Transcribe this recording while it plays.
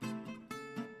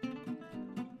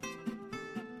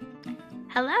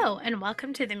Hello, and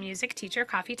welcome to the Music Teacher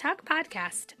Coffee Talk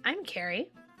podcast. I'm Carrie.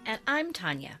 And I'm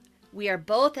Tanya. We are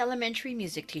both elementary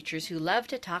music teachers who love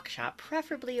to talk shop,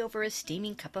 preferably over a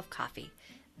steaming cup of coffee.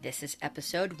 This is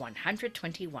episode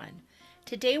 121.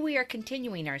 Today we are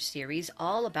continuing our series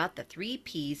all about the 3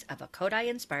 P's of a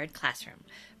Kodály-inspired classroom: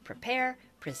 prepare,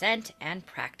 present, and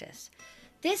practice.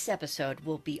 This episode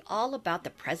will be all about the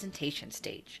presentation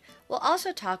stage. We'll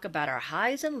also talk about our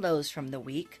highs and lows from the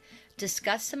week,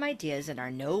 discuss some ideas in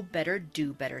our Know Better,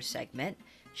 Do Better segment,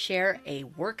 share a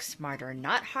work smarter,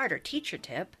 not harder teacher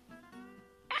tip.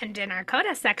 And in our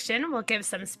Coda section, we'll give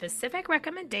some specific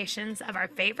recommendations of our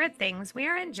favorite things we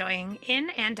are enjoying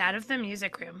in and out of the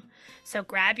music room. So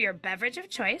grab your beverage of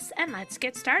choice and let's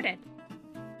get started.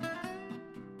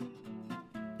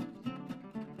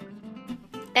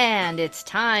 And it's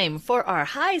time for our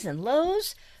highs and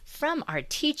lows from our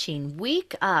teaching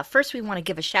week. First, we want to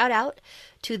give a shout out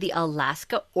to the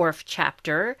Alaska ORF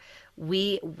chapter.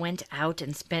 We went out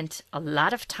and spent a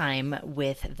lot of time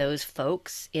with those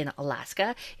folks in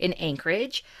Alaska, in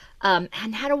Anchorage, and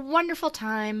had a wonderful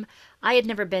time. I had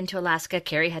never been to Alaska.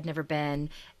 Carrie had never been.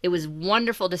 It was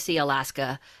wonderful to see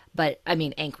Alaska, but I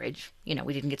mean, Anchorage.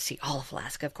 We didn't get to see all of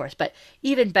Alaska, of course, but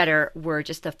even better were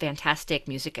just the fantastic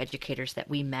music educators that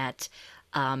we met,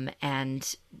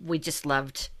 and we just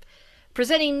loved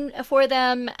presenting for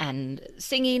them and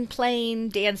singing, playing,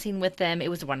 dancing with them. It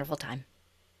was a wonderful time.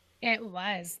 It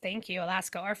was. Thank you,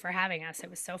 Alaska ORF, for having us. It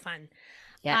was so fun.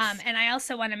 Yes. And I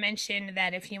also want to mention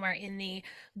that if you are in the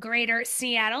greater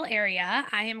Seattle area,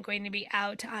 I am going to be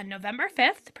out on November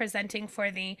 5th presenting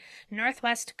for the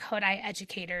Northwest Kodály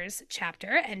Educators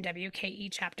chapter, NWKE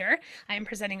chapter. I am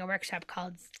presenting a workshop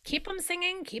called Keep 'em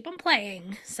Singing, Keep 'em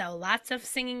Playing. So lots of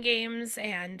singing games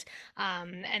and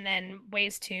then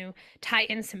ways to tie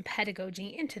in some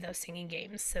pedagogy into those singing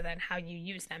games. So then how you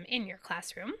use them in your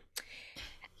classroom.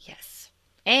 Yes.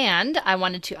 And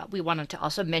we wanted to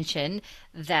also mention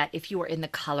that if you are in the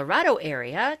Colorado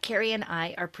area, Carrie and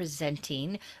I are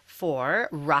presenting for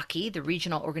Rocky, the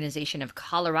regional organization of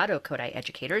Colorado Kodály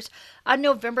educators, on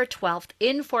November 12th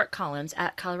in Fort Collins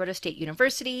at Colorado State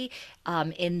University,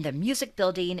 in the music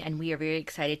building. And we are very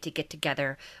excited to get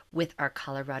together with our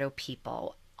Colorado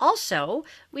people. Also,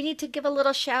 we need to give a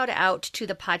little shout out to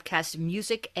the podcast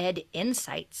Music Ed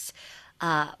Insights.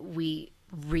 We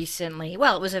recently,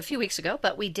 well, it was a few weeks ago,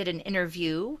 but we did an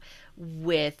interview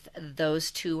with those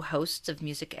 2 hosts of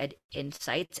Music Ed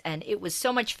Insights, and it was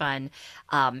so much fun.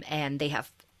 And they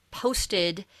have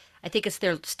posted, I think it's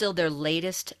still their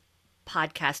latest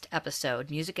podcast episode,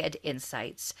 Music Ed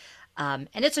Insights. And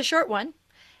it's a short one,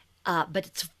 but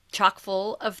it's chock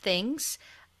full of things.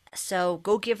 So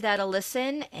go give that a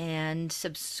listen and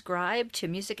subscribe to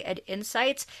Music Ed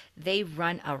Insights. They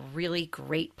run a really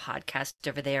great podcast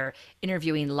over there,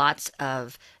 interviewing lots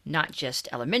of not just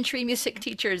elementary music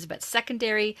teachers, but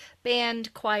secondary,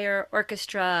 band, choir,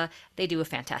 orchestra. They do a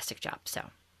fantastic job.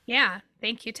 So Yeah,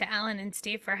 thank you to Alan and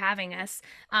Steve for having us.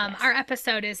 yes. Our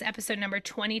episode is episode number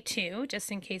 22, just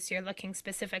in case you're looking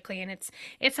specifically, and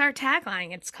it's our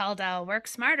tagline. It's called "Work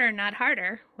Smarter, Not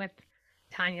Harder" with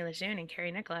Tanya Lejeune and Carrie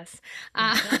Nicholas.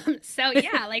 So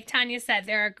yeah, like Tanya said,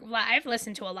 I've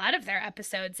listened to a lot of their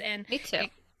episodes, and Me too.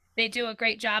 they do a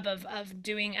great job of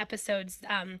doing episodes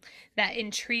that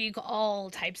intrigue all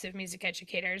types of music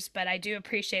educators. But I do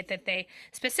appreciate that they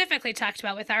specifically talked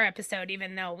about with our episode,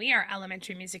 even though we are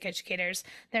elementary music educators,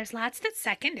 there's lots that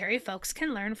secondary folks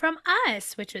can learn from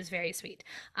us, which was very sweet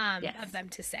Yes. of them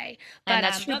to say. And But,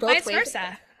 that's true but both vice ways.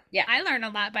 versa. Yeah. I learn a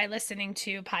lot by listening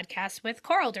to podcasts with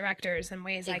choral directors and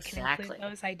ways I can Exactly. include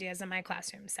those ideas in my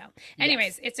classroom. So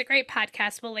anyways, It's a great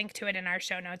podcast. We'll link to it in our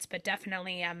show notes, but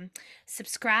definitely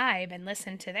subscribe and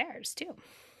listen to theirs too.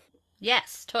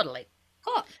 Yes, totally.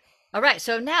 Cool. All right.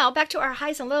 So now back to our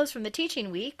highs and lows from the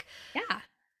teaching week. Yeah.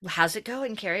 How's it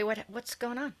going, Carrie? What's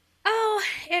going on? Oh,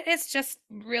 it's just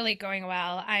really going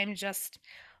well. I'm just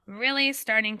really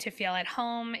starting to feel at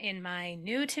home in my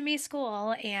new to me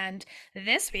school. And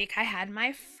this week I had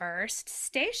my first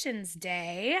stations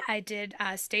day. I did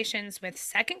stations with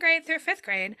 2nd grade through 5th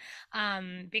grade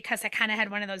because I kind of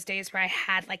had one of those days where I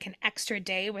had like an extra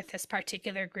day with this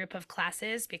particular group of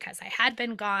classes because I had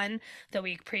been gone the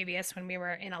week previous when we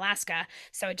were in Alaska.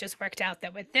 So it just worked out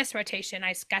that with this rotation,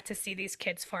 I got to see these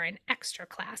kids for an extra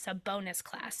class, a bonus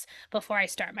class, before I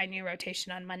start my new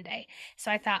rotation on Monday.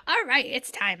 So I thought, all right,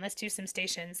 it's time. let's do some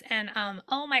stations. And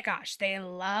oh my gosh, they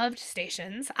loved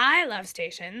stations. I love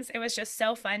stations. It was just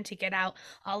so fun to get out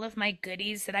all of my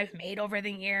goodies that I've made over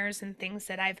the years and things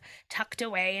that I've tucked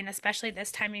away. And especially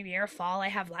this time of year, fall, I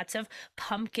have lots of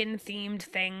pumpkin themed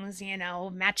things,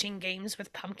 matching games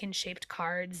with pumpkin shaped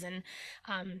cards. And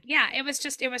yeah, it was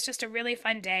just a really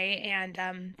fun day.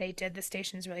 And they did the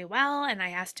stations really well. And I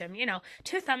asked them,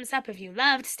 two thumbs up if you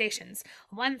loved stations,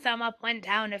 one thumb up, one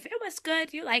down if it was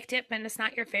good, you liked it, but it's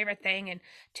not your favorite thing, and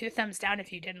two thumbs down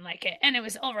if you didn't like it. And it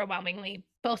was overwhelmingly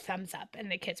both thumbs up.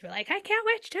 And the kids were like, I can't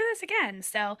wait to do this again.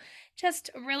 So just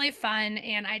really fun.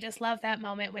 And I just love that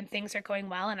moment when things are going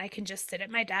well and I can just sit at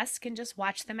my desk and just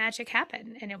watch the magic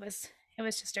happen. And it was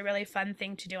just a really fun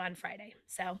thing to do on Friday.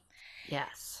 So,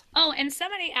 Yes. oh, and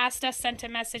somebody sent a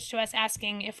message to us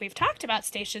asking if we've talked about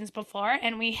stations before,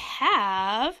 and we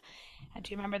have.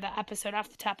 Do you remember the episode off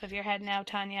the top of your head now,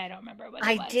 Tanya? I don't remember what it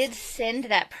I was. did send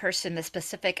that person the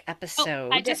specific Oh, I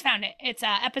episode. just found it. It's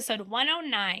episode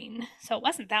 109. So it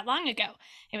wasn't that long ago.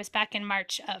 It was back in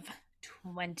March of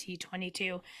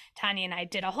 2022. Tanya and I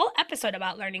did a whole episode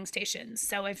about learning stations.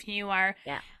 So if you are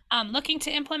Yeah. looking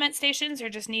to implement stations or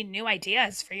just need new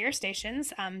ideas for your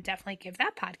stations, definitely give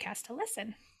that podcast a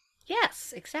listen.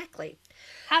 Yes, exactly.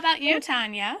 How about you,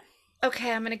 Tanya?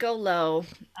 Okay, I'm going to go low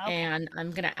Okay. and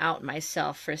I'm going to out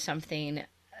myself for something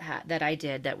that I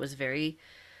did that was very,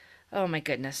 oh my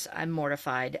goodness, I'm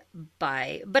mortified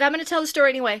by, but I'm going to tell the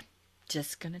story anyway.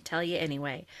 Just going to tell you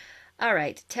anyway. All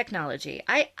right, technology.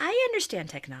 I understand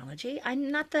technology.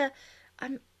 I'm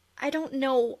I don't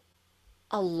know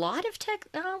a lot of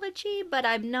technology, but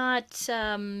I'm not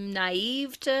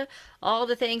naive to all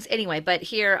the things. Anyway, but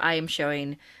here I am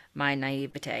showing my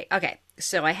naivete. Okay,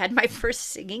 so I had my first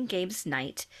singing games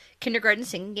night, kindergarten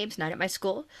singing games night at my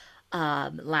school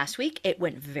last week. It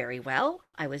went very well.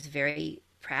 I was very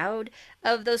proud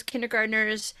of those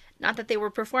kindergartners. Not that they were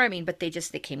performing, but they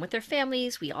came with their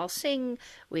families. We all sing,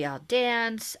 we all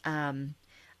dance.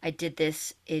 I did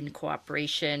this in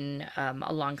cooperation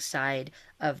alongside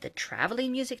of the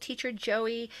traveling music teacher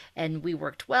Joey, and we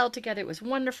worked well together. It was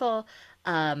wonderful.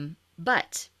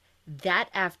 But that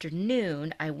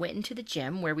afternoon, I went into the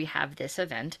gym where we have this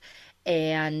event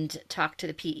and talked to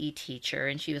the PE teacher,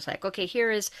 and she was like, "Okay,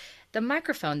 here is the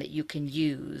microphone that you can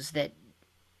use that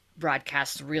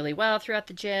broadcasts really well throughout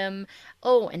the gym.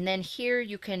 Oh, and then here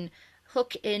you can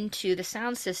hook into the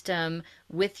sound system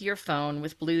with your phone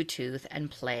with Bluetooth and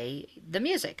play the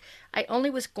music." I only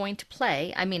was going to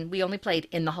play, I mean, we only played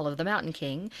in the Hall of the Mountain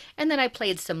King, and then I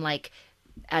played some like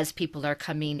as people are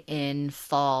coming in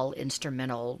fall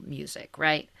instrumental music,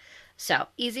 right? So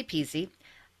easy peasy.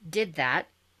 Did that,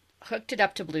 hooked it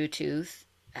up to Bluetooth,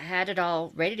 had it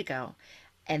all ready to go.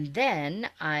 And then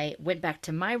I went back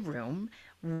to my room,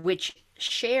 which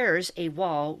shares a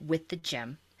wall with the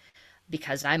gym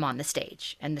because I'm on the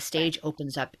stage and the Right. stage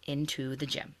opens up into the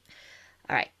gym.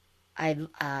 All right. I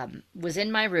was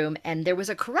in my room and there was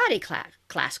a karate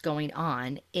class going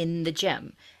on in the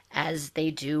gym as they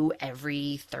do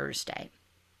every Thursday.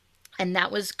 And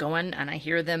that was going, and I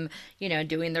hear them,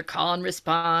 doing their call and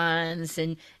response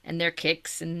and their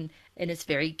kicks, and it's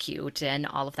very cute and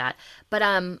all of that. But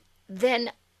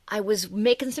then I was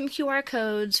making some QR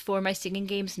codes for my singing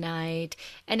games night,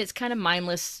 and it's kind of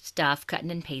mindless stuff, cutting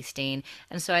and pasting.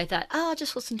 And so I thought, oh, I'll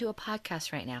just listen to a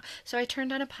podcast right now. So I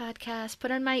turned on a podcast,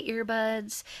 put on my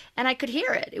earbuds, and I could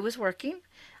hear it. It was working.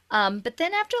 But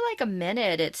then after like a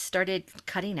minute, it started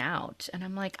cutting out, and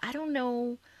I'm like, I don't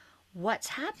know what's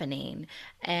happening.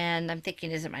 And I'm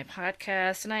thinking, is it my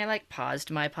podcast? And I like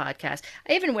paused my podcast.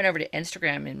 I even went over to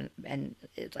Instagram and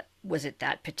was it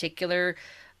that particular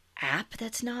app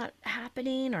that's not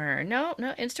happening? Or no,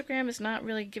 Instagram is not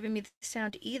really giving me the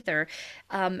sound either.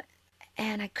 Um,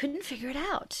 and I couldn't figure it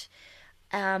out.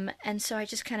 And so I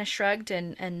just kind of shrugged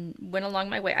and went along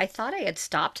my way. I thought I had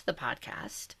stopped the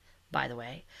podcast, by the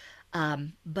way.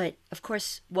 But of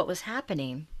course, what was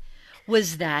happening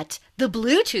was that the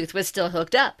Bluetooth was still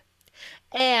hooked up.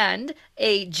 And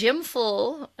a gym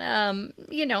full,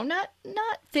 not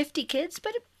 50 kids,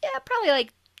 but yeah, probably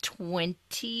like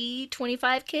 20,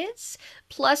 25 kids,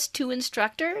 plus two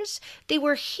instructors. They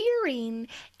were hearing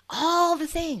all the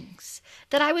things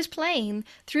that I was playing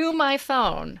through my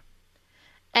phone.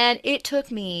 And it took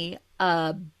me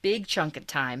a big chunk of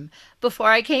time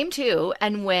before I came to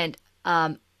and went,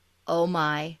 oh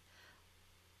my,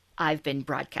 I've been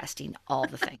broadcasting all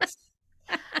the things.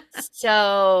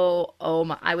 So, oh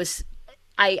my,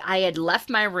 I had left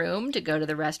my room to go to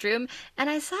the restroom, and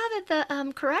I saw that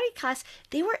the karate class,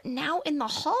 they were now in the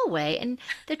hallway, and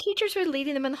the teachers were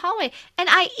leading them in the hallway, and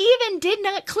I even did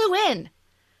not clue in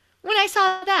when I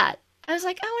saw that. I was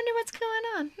like, I wonder what's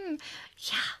going on.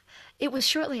 Yeah. It was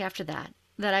shortly after that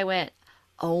that I went,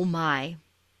 oh my,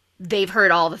 they've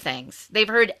heard all the things. They've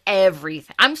heard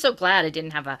everything. I'm so glad I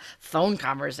didn't have a phone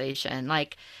conversation.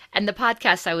 Like, and the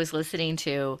podcast I was listening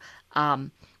to,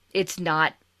 um, it's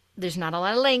not, there's not a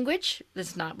lot of language.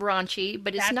 It's not raunchy,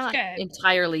 but it's That's not good.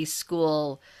 entirely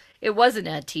school. It wasn't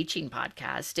a teaching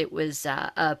podcast. It was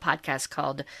a podcast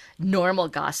called Normal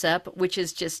Gossip, which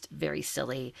is just very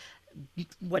silly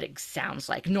what it sounds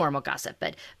like normal gossip,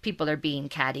 but people are being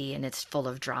catty and it's full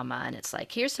of drama. And it's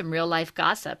like, here's some real life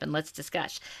gossip and let's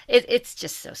discuss. It's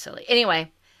just so silly. Anyway,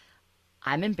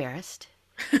 I'm embarrassed.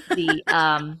 The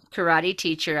karate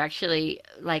teacher actually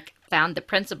like found the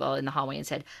principal in the hallway and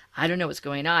said, I don't know what's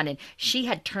going on. And she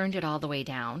had turned it all the way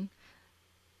down.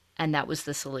 And that was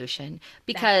the solution That's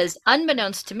because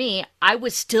unbeknownst to me, I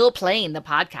was still playing the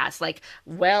podcast like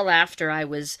well after I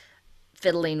was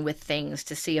fiddling with things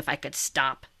to see if I could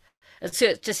stop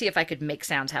to see if I could make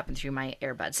sounds happen through my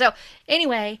earbuds. So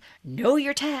anyway, know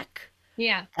your tech.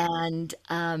 yeah. And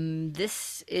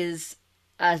this is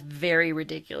a very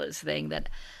ridiculous thing that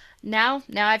now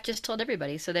I've just told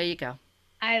everybody. So there you go.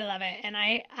 I love it. And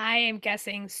I am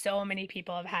guessing so many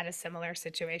people have had a similar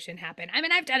situation happen. I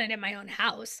mean, I've done it in my own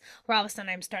house where all of a sudden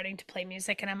I'm starting to play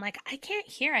music and I'm like, I can't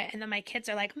hear it. And then my kids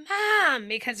are like, Mom,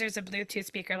 because there's a Bluetooth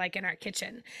speaker like in our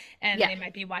kitchen. And Yeah, they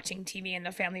might be watching TV in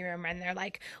the family room and they're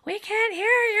like, we can't hear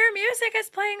your music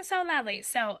is playing so loudly.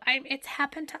 So it's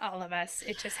happened to all of us.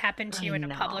 It just happened to I you in a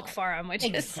public know. forum, which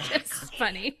is just Exactly.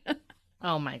 funny. It's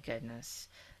Oh my goodness.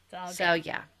 all So good.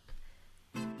 yeah.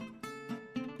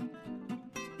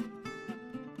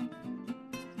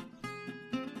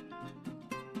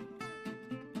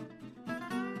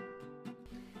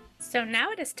 So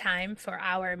now it is time for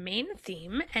our main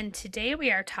theme, and today we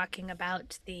are talking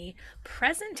about the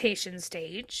presentation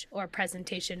stage or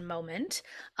presentation moment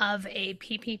of a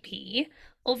PPP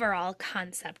overall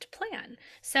concept plan.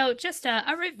 So, just a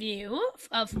review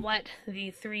of what the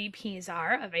three P's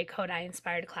are of a Kodai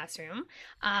inspired classroom.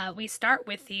 We start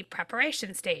with the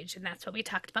preparation stage, and that's what we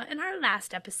talked about in our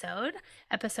last episode,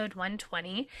 episode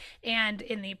 120. And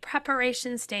in the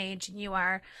preparation stage, you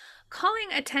are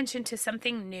calling attention to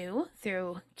something new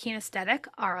through kinesthetic,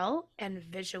 oral, and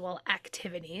visual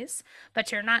activities,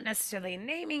 but you're not necessarily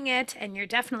naming it and you're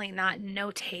definitely not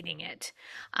notating it.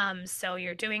 So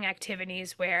you're doing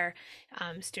activities where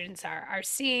students are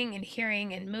seeing and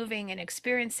hearing and moving and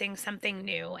experiencing something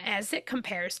new as it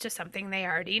compares to something they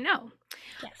already know.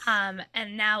 Yes.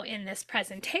 And now in this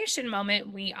presentation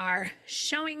moment, we are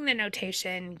showing the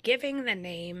notation, giving the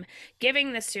name,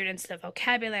 giving the students the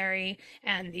vocabulary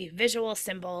and the visual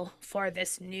symbol for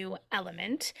this new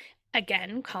element.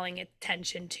 Again, calling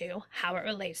attention to how it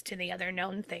relates to the other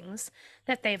known things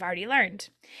that they've already learned.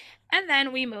 And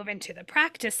then we move into the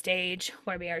practice stage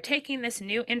where we are taking this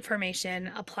new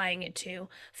information, applying it to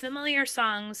familiar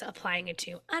songs, applying it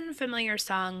to unfamiliar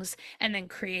songs, and then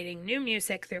creating new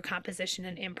music through composition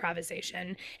and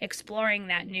improvisation, exploring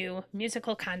that new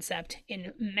musical concept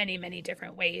in many, many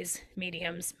different ways,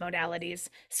 mediums, modalities,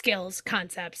 skills,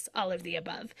 concepts, all of the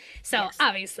above. So, Yes.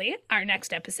 obviously, our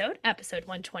next episode, episode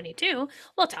 122,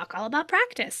 we'll talk all about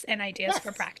practice and ideas for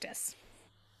Yes. practice.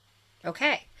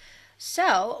 Okay.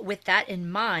 So, with that in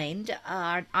mind,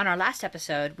 on our last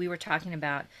episode, we were talking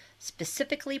about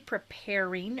specifically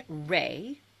preparing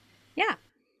Ray. Yeah.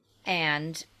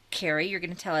 And Carrie, you're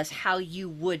going to tell us how you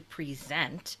would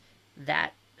present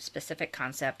that specific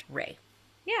concept, Ray.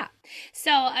 Yeah.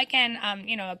 So again,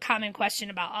 a common question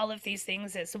about all of these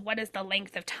things is what is the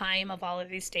length of time of all of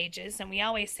these stages? And we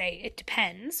always say it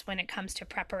depends when it comes to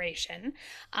preparation.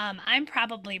 I'm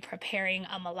probably preparing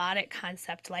a melodic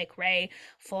concept like Ray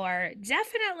for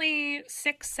definitely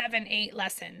 6, 7, 8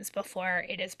 lessons before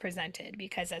it is presented,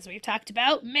 because as we've talked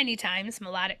about many times,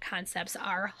 melodic concepts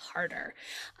are harder.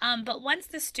 But once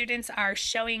the students are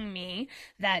showing me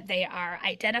that they are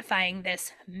identifying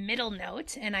this middle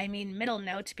note, and I mean middle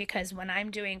note because when I'm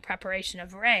doing preparation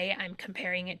of Ray, I'm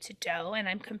comparing it to Do and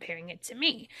I'm comparing it to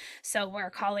me. So we're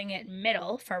calling it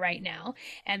middle for right now.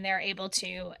 And they're able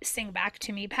to sing back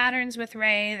to me patterns with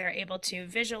Ray. They're able to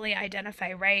visually identify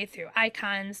Ray through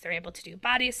icons. They're able to do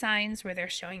body signs where they're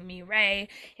showing me Ray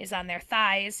is on their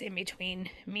thighs, in between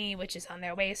me, which is on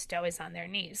their waist, Do is on their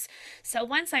knees. So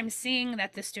once I'm seeing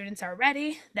that the students are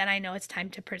ready, then I know it's time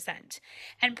to present.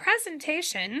 And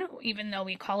presentation, even though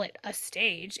we call it a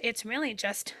stage, it's really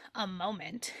just a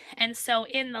moment. And so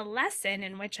in the lesson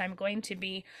in which I'm going to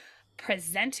be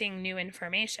presenting new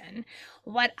information.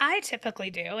 What I typically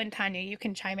do, and Tanya, you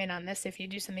can chime in on this if you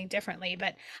do something differently,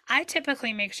 but I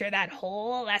typically make sure that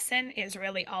whole lesson is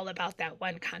really all about that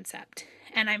one concept.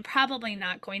 And I'm probably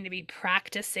not going to be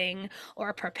practicing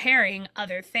or preparing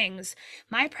other things.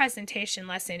 My presentation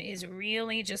lesson is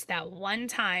really just that one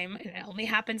time, and it only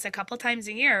happens a couple times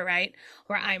a year, right?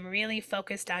 Where I'm really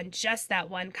focused on just that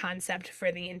one concept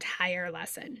for the entire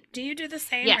lesson. Do you do the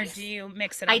same or do Yes. you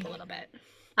mix it up I a little bit?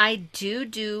 I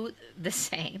do the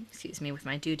same, excuse me, with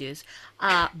my do-dos.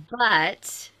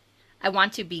 But I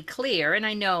want to be clear, and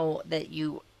I know that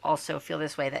you also feel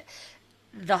this way, that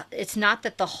it's not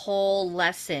that the whole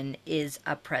lesson is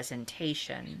a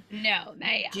presentation. No,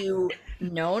 yeah. Do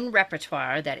known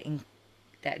repertoire that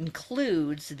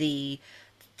includes the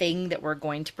thing that we're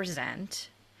going to present.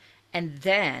 And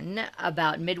then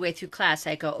about midway through class,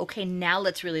 I go, okay, now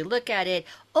let's really look at it.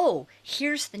 Oh,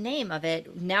 here's the name of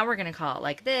it. Now we're going to call it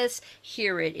like this.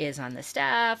 Here it is on the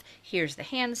staff. Here's the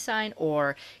hand sign,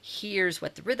 or here's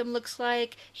what the rhythm looks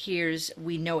like.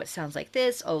 We know it sounds like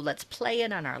this. Oh, let's play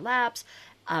it on our laps.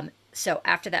 So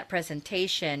after that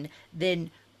presentation,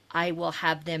 then I will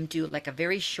have them do like a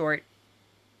very short,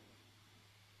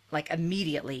 like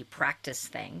immediately practice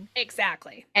thing.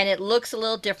 Exactly. And it looks a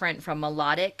little different from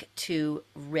melodic to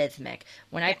rhythmic.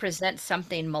 When I Yeah. present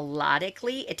something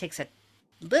melodically, it takes a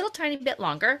little tiny bit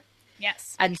longer.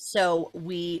 Yes. And so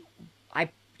I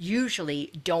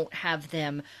usually don't have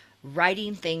them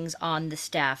writing things on the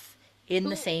staff in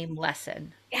the Ooh, same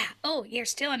lesson. yeah. Oh, you're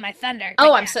stealing my thunder.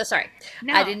 Oh, But I'm yeah. so sorry.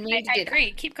 I No, didn't I, mean to I do that.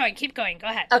 agree. Keep going. Keep going. Go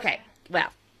ahead. Okay.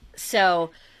 Well,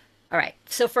 so, all right.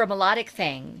 So for a melodic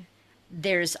thing,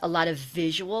 there's a lot of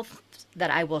visual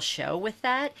that I will show with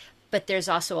that, but there's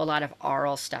also a lot of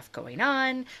oral stuff going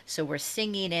on. So we're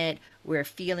singing it, we're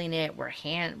feeling it, we're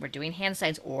doing hand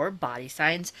signs or body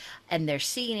signs, and they're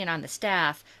seeing it on the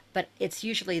staff, but it's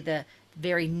usually the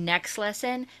very next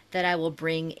lesson that I will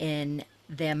bring in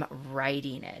them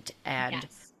writing it. And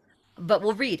Yes. but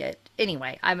we'll read it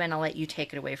anyway. I'm gonna let you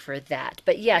take it away for that.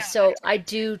 But yeah, No, so that's I great.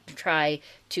 do try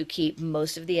to keep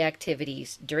most of the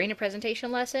activities during a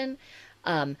presentation lesson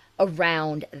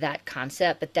around that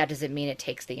concept, but that doesn't mean it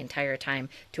takes the entire time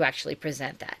to actually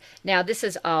present that. Now, this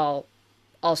is all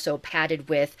also padded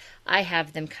with I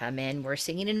have them come in, we're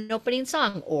singing an opening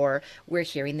song, or we're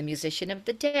hearing the musician of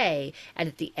the day. And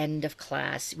at the end of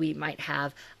class, we might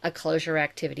have a closure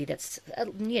activity that's,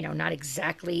 not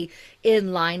exactly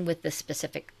in line with the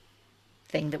specific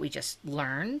thing that we just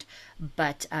learned.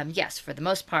 But yes, for the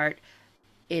most part,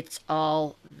 it's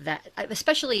all that,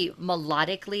 especially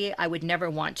melodically, I would never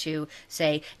want to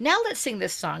say, now let's sing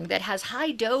this song that has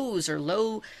high do's or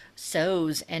low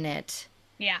so's in it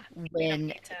Yeah. We don't when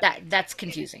need to that's exactly.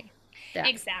 confusing. Yeah.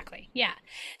 Exactly. Yeah.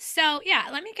 So, yeah,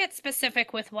 let me get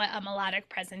specific with what a melodic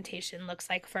presentation looks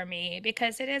like for me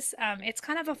because it's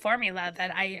kind of a formula that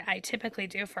I typically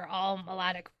do for all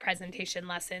melodic presentation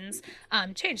lessons,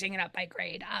 changing it up by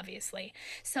grade, obviously.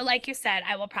 So, like you said,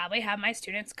 I will probably have my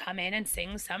students come in and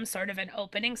sing some sort of an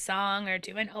opening song or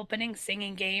do an opening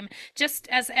singing game just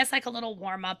as like a little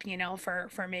warm up,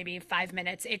 for maybe 5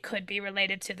 minutes. It could be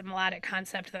related to the melodic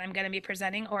concept that I'm going to be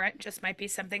presenting, or it just might be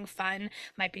something fun,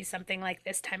 might be something like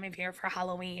this time of year for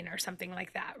Halloween or something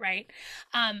like that, right?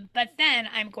 But then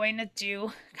I'm going to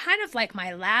do kind of like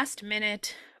my last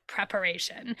minute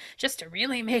preparation just to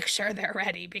really make sure they're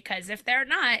ready because if they're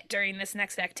not during this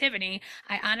next activity,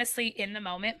 I honestly in the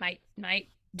moment might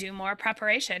do more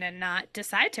preparation and not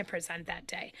decide to present that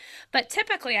day. But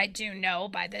typically I do know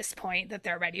by this point that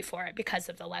they're ready for it because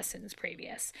of the lessons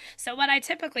previous. So what I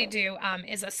typically do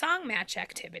is a song match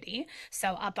activity.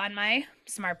 So up on my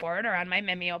smartboard or on my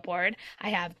Mimeo board, I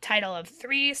have title of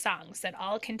 3 songs that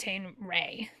all contain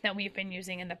Ray that we've been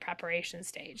using in the preparation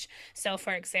stage. So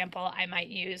for example, I might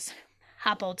use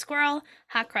Hop Old Squirrel,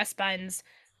 Hot Cross Buns,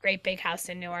 Great Big House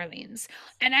in New Orleans.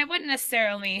 And I wouldn't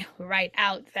necessarily write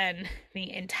out then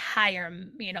the entire,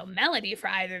 melody for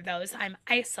either of those. I'm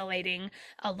isolating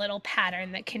a little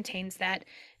pattern that contains that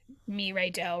mi re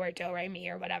do or do re mi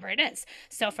or whatever it is.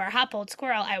 So for Hop Old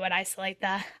Squirrel, I would isolate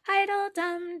the idle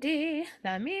dum dee,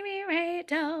 the mi mi re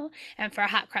do. And for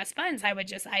Hot Cross Buns, I would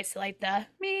just isolate the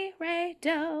mi re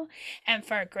do. And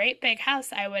for Great Big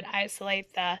House, I would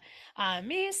isolate the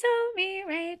mi so mi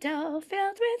re do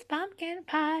filled with pumpkin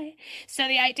pie. So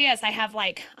the idea is I have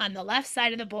like on the left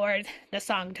side of the board the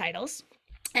song titles.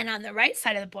 And on the right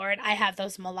side of the board, I have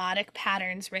those melodic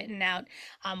patterns written out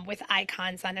with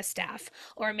icons on a staff,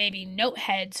 or maybe note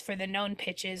heads for the known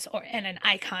pitches, or and an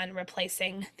icon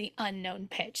replacing the unknown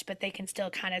pitch, but they can still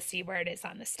kind of see where it is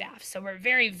on the staff. So we're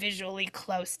very visually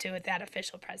close to that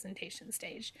official presentation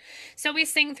stage. So we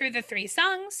sing through the 3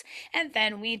 songs, and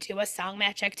then we do a song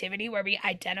match activity where we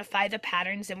identify the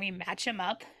patterns and we match them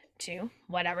up to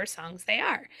whatever songs they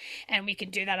are. And we can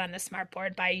do that on the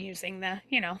smartboard by using the,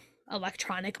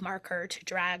 electronic marker to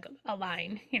drag a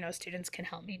line. Students can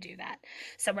help me do that.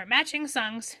 So we're matching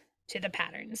songs to the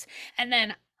patterns. And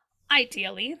then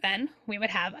ideally, then we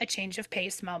would have a change of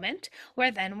pace moment where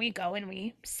then we go and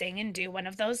we sing and do one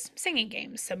of those singing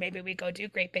games. So maybe we go do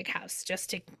Great Big House just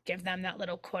to give them that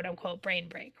little quote unquote brain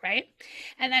break, right?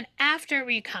 And then after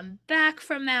we come back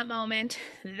from that moment,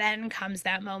 then comes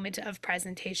that moment of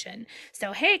presentation.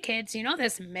 So, hey kids,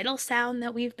 this middle sound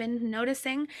that we've been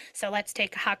noticing? So let's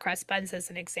take Hot Cross Buns as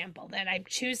an example. Then I'm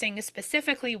choosing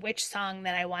specifically which song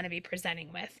that I want to be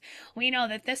presenting with. We know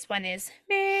that this one is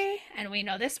me, and we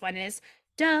know this one is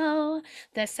do.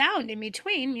 The sound in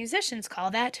between, musicians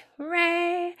call that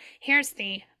re. Here's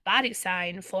the body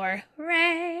sign for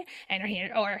re, and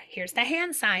here's the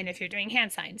hand sign if you're doing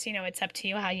hand signs. It's up to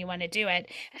you how you want to do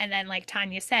it. And then, like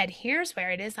Tanya said, here's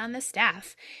where it is on the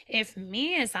staff. If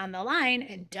me is on the line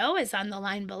and do is on the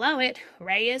line below it,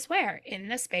 re is where? In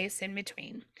the space in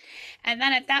between. And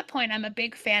then at that point, I'm a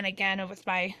big fan again of with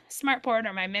my smartboard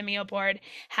or my Mimeo board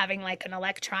having like an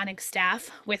electronic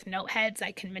staff with note heads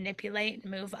I can manipulate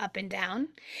and move up and down.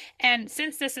 And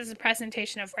since this is a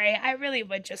presentation of re, I really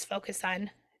would just focus on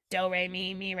do, re,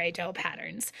 mi, re, do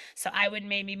patterns. So I would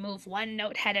maybe move one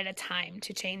note head at a time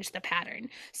to change the pattern.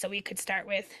 So we could start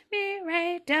with mi,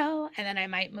 re, do, and then I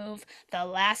might move the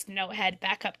last note head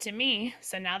back up to mi.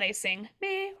 So now they sing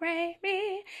mi, re,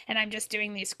 mi, and I'm just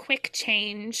doing these quick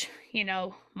change,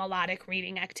 melodic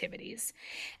reading activities.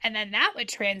 And then that would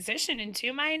transition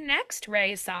into my next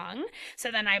re song. So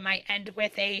then I might end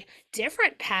with a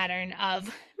different pattern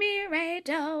of mi, re,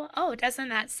 do. Oh, doesn't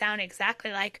that sound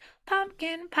exactly like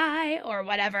pumpkin pie or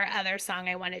whatever other song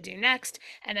I want to do next?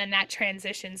 And then that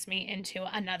transitions me into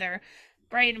another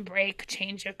brain break,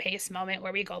 change of pace moment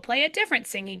where we go play a different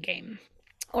singing game.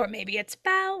 Or maybe it's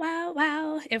bow wow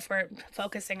wow if we're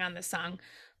focusing on the song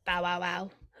bow wow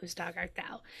wow, whose dog art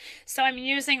thou? So I'm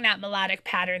using that melodic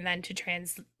pattern then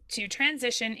to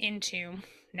transition into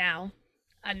now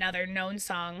another known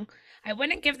song. I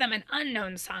wouldn't give them an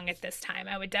unknown song at this time.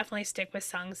 I would definitely stick with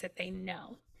songs that they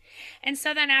know. And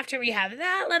so then after we have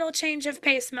that little change of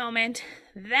pace moment,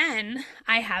 then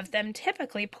I have them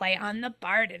typically play on the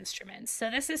barred instruments.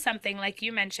 So this is something like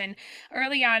you mentioned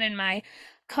early on in my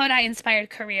Kodály inspired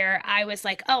career, I was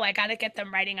like, oh, I got to get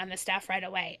them writing on the staff right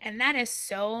away. And that is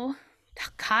so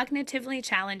cognitively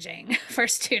challenging for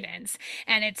students,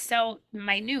 and it's so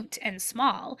minute and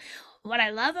small. What I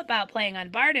love about playing on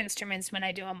barred instruments when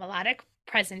I do a melodic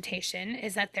presentation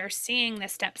is that they're seeing the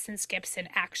steps and skips in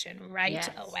action right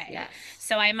away. Yes.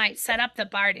 So I might set up the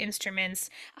barred instruments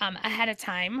ahead of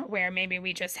time where maybe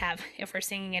we just have, if we're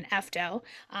singing an F do,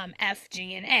 F,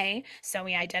 G, and A. So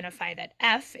we identify that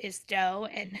F is do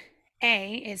and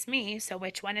A is me, so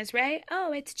which one is re?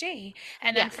 Oh, it's G.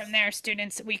 And then from there,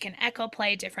 students, we can echo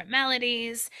play different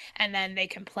melodies, and then they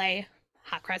can play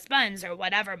Hot Cross Buns or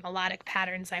whatever melodic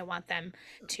patterns I want them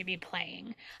to be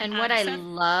playing. And what I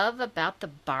love about the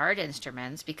barred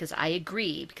instruments, because I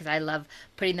agree, because I love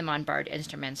putting them on barred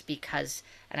instruments because,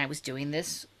 and I was doing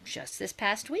this just this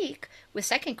past week with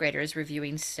second graders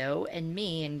reviewing So and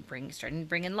Me and starting to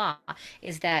bring in Law,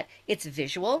 is that it's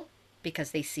visual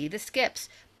because they see the skips,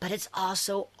 but it's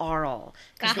also oral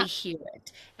because they hear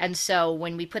it. And so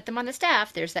when we put them on the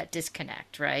staff, there's that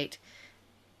disconnect, right?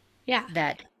 Yeah.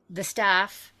 That the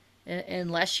staff,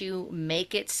 unless you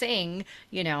make it sing,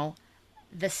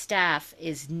 the staff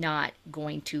is not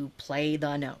going to play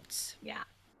the notes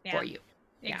for you.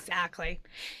 Exactly.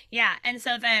 Yeah. And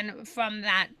so then from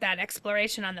that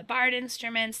exploration on the barred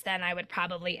instruments, then I would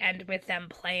probably end with them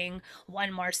playing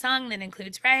one more song that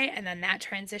includes re, and then that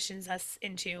transitions us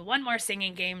into one more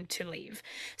singing game to leave.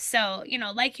 So,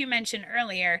 like you mentioned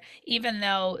earlier, even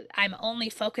though I'm only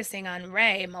focusing on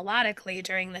re melodically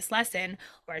during this lesson,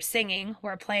 we're singing,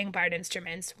 we're playing barred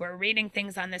instruments, we're reading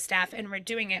things on the staff, and we're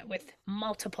doing it with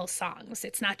multiple songs.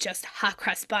 It's not just Hot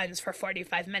Cross Buns for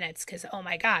 45 minutes because, oh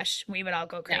my gosh, we would all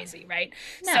go No, crazy, right?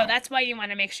 So no. that's why you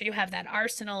want to make sure you have that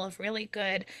arsenal of really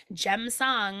good gem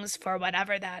songs for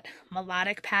whatever that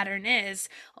melodic pattern is,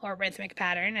 or rhythmic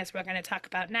pattern, as we're going to talk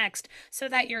about next, so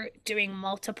that you're doing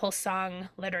multiple song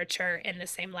literature in the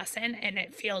same lesson and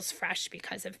it feels fresh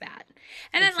because of that.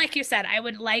 And then, like Exactly. you said, I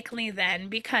would likely then,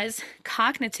 because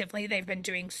cognitively they've been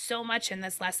doing so much in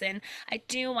this lesson, I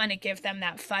do want to give them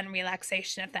that fun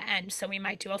relaxation at the end. So we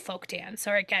might do a folk dance,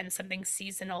 or again, something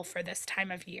seasonal for this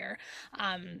time of year.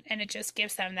 And it just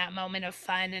gives them that moment of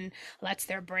fun and lets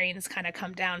their brains kind of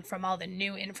come down from all the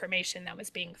new information that was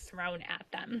being thrown at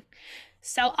them.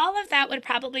 So all of that would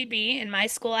probably be in my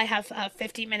school. I have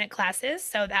 50-minute classes,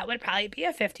 so that would probably be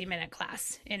a 50-minute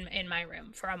class in my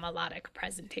room for a melodic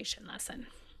presentation lesson.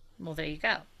 Well, there you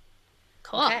go.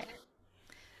 Cool. Okay.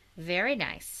 Very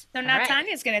nice. So All now right.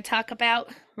 Tanya's going to talk about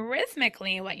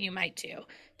rhythmically what you might do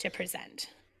to present.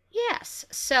 Yes.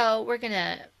 So we're going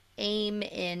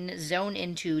to zone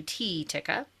into T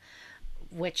tika,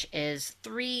 which is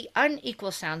three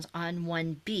unequal sounds on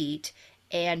one beat.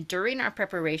 And during our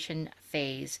preparation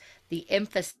phase, the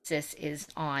emphasis is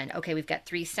on okay, we've got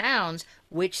three sounds.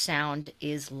 Which sound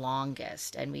is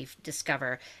longest? And we've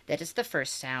discovered that it's the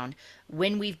first sound.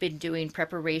 When we've been doing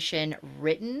preparation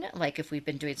written, like if we've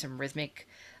been doing some rhythmic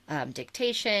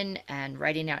dictation and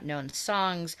writing out known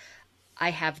songs,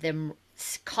 I have them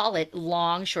call it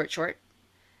long, short, short,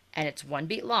 and it's one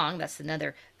beat long. That's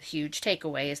another huge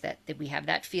takeaway is that we have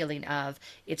that feeling of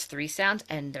it's three sounds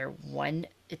and they're one,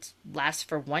 it lasts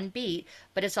for one beat,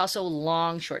 but it's also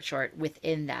long, short, short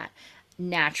within that.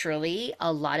 Naturally,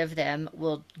 a lot of them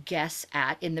will guess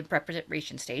at in the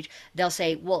preparation stage, they'll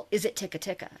say, well, is it ticka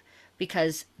ticka?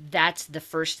 Because that's the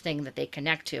first thing that they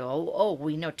connect to. Oh,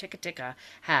 we know ticka ticka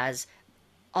has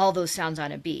all those sounds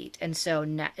on a beat. And so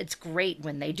it's great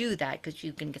when they do that because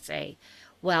you can say,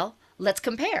 well, let's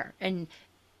compare. And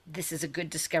this is a good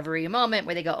discovery moment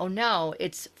where they go, oh no,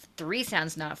 it's three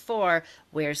sounds, not four.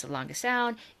 Where's the longest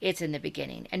sound? It's in the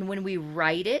beginning. And when we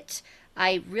write it,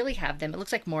 I really have them, it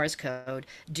looks like Morse code,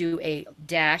 do a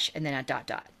dash and then a dot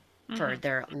dot for Mm-hmm.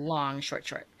 their long, short,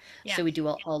 short. Yeah. So we do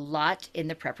a lot in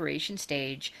the preparation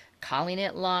stage, calling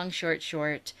it long, short,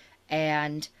 short,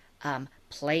 and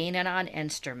playing it on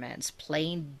instruments,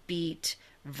 playing beat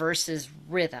versus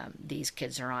rhythm. These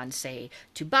kids are on, say,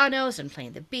 tubanos and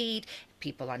playing the beat.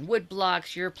 People on wood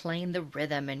blocks, you're playing the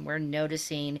rhythm, and we're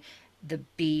noticing the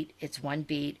beat. It's one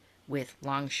beat with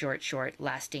long, short, short,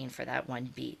 lasting for that one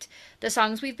beat. The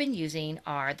songs we've been using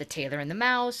are The Tailor and the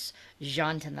Mouse,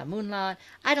 Jean and la Moonla.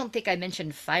 I don't think I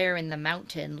mentioned Fire in the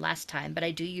Mountain last time, but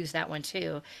I do use that one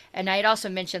too. And I had also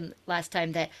mentioned last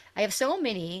time that I have so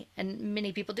many, and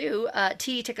many people do,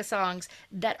 T Tika songs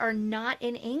that are not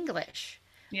in English,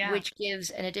 Yeah. which gives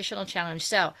an additional challenge.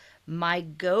 So my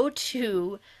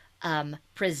go-to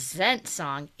present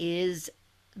song is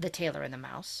The Tailor and the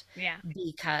Mouse Yeah.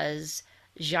 because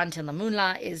Jean la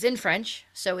Moonla is in French,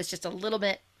 so it's just a little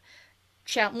bit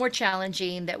more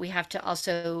challenging that we have to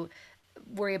also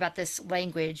worry about this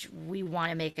language. We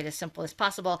want to make it as simple as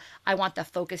possible. I want the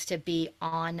focus to be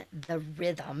on the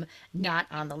rhythm, Yeah. not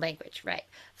on the language, right?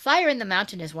 Fire in the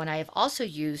Mountain is one I have also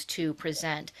used to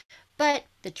present. But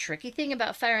the tricky thing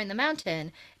about Fire in the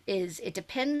Mountain is it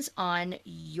depends on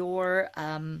your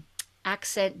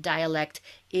accent dialect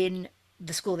in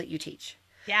the school that you teach.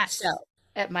 So Yes.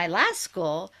 at my last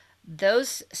school,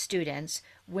 those students,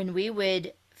 when we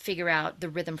would figure out the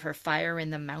rhythm for Fire in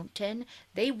the Mountain,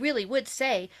 they really would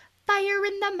say, Fire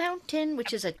in the Mountain,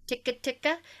 which is a ticka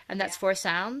ticka, and Yeah. that's four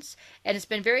sounds. And it's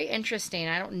been very interesting.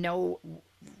 I don't know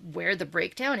where the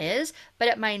breakdown is, but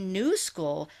at my new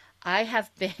school, I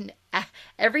have been,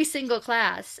 every single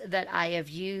class that I have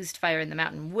used Fire in the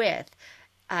Mountain with,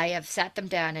 I have sat them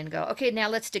down and go, okay, now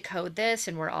let's decode this.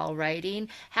 And we're all writing.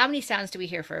 How many sounds do we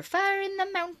hear for Fire in the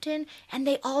Mountain? And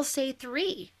they all say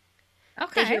three.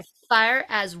 They Okay. hear fire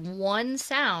as one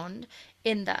sound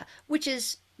in the, which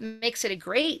is makes it a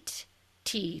great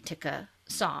T Tika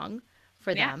song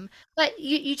for Yeah. them. But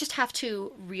you just have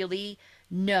to really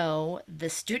know the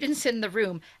students in the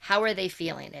room. How are they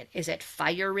feeling it? Is it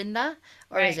fire in the,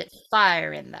 or is Right. it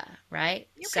fire in the, right?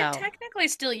 You could So, technically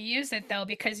still use it though,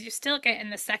 because you still get in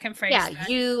the second yeah, phrase the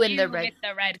you and you the red. with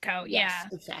the red coat. Yes, Yeah.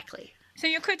 exactly. So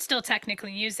you could still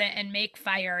technically use it and make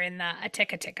fire in the a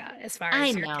ticka ticka as far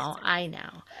I as your kids know, are I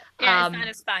know. concerned. Yeah, it's not Um,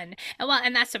 as fun. And well,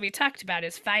 and that's what we talked about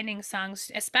is finding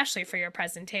songs, especially for your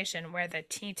presentation, where the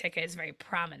T ticka is very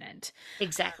prominent.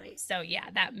 exactly. So yeah,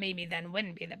 that maybe then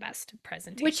wouldn't be the best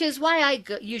Which presentation. is why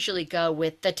usually go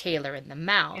with the Tailor and the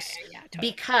Yeah, Mouse yeah, yeah,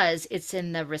 totally. because it's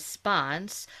in the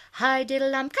response. Hi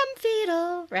diddle um come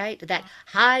fiddle, right? That Mhm.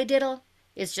 hi diddle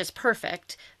is just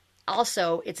perfect.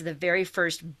 also it's the very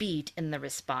first beat in the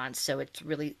response, so it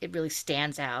really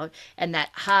stands out. And that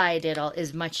high diddle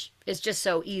is just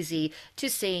so easy to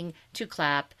sing, to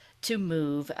clap, to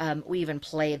move. We even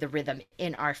play the rhythm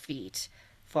in our feet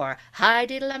for high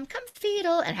diddle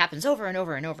feedle, and it happens over and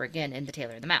over and over again in the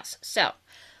Taylor and the Mouse. So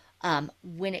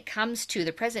when it comes to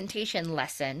the presentation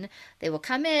lesson, they will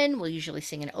come in. We'll usually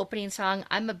sing an opening song.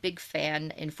 I'm a big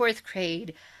fan in fourth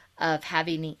grade of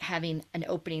having an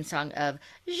opening song of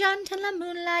Janta la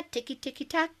moonlight tiki tiki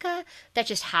taka. That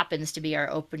just happens to be our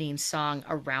opening song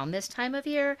around this time of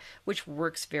year, which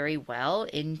works very well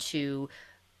into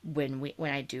when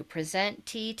I do present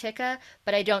tea tikka,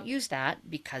 but I don't use that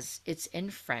because it's in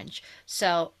French.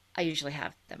 So I usually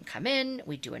have them come in,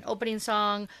 we do an opening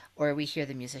song, or we hear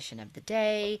the musician of the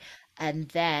day, and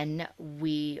then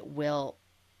we will,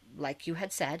 like you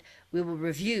had said, we will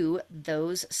review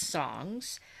those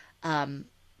songs. Um,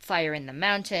 Fire in the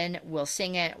Mountain, we'll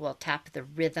sing it, we'll tap the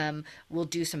rhythm, we'll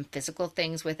do some physical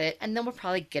things with it, and then we'll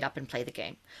probably get up and play the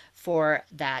game for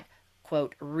that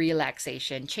quote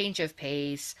relaxation, change of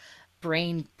pace,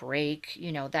 brain break,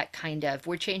 that kind of,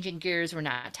 we're changing gears, we're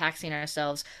not taxing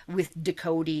ourselves with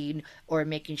decoding or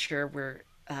making sure we're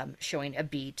showing a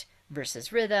beat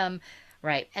versus rhythm,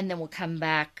 right? And then we'll come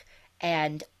back,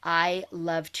 and I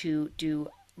love to do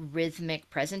rhythmic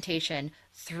presentation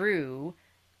through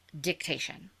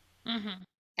dictation. Hmm.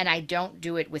 And I don't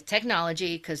do it with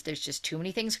technology because there's just too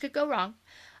many things could go wrong.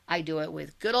 I do it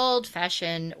with good old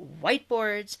fashioned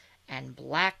whiteboards and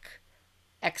black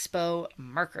expo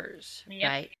markers, Yep.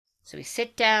 right? So we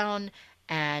sit down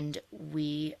and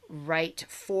we write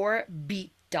 4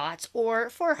 beat dots or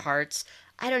 4 hearts.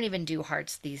 I don't even do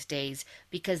hearts these days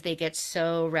because they get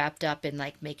so wrapped up in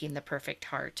like making the perfect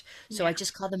heart. So I Yeah.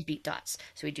 just call them beat dots.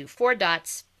 So we do 4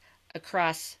 dots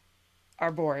across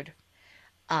our board,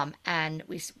 and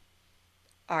we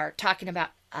are talking about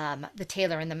the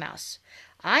Taylor and the Mouse.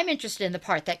 I'm interested in the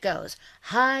part that goes,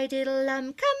 hi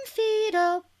diddle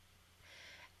fiddle.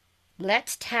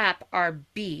 Let's tap our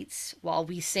beats while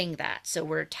we sing that. So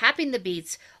we're tapping the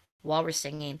beats while we're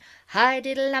singing, hi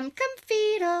diddle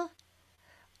fiddle.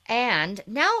 And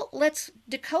now let's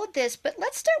decode this, but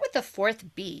let's start with the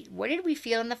fourth beat. What did we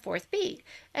feel in the fourth beat?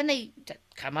 And they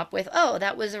come up with, oh,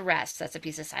 that was a rest. That's a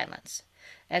piece of silence.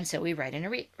 And so we write in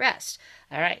a rest.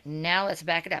 All right, now let's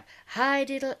back it up. Hi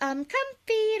diddle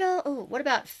feedle. Oh, what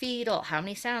about feedle? How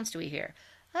many sounds do we hear?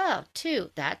 Oh,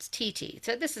 two. That's TT.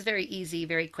 So this is very easy,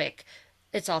 very quick.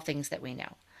 It's all things that we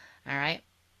know. All right.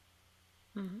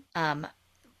 Hmm. Um,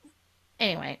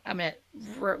 anyway, I'm going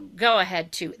to go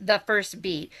ahead to the first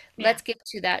beat. Yeah. Let's get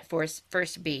to that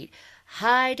first beat.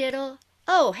 Hi diddle.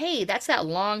 Oh, hey, that's that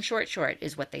long short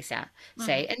is what they say. Hmm.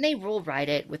 And they will write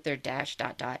it with their dash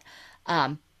dot dot.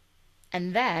 Um,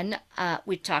 and then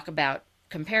we talk about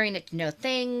comparing it to know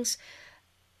things.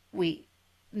 We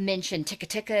mention ticka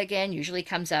ticka again, usually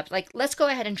comes up. Like, let's go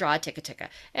ahead and draw a ticka ticka.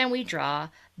 And we draw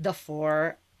the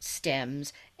 4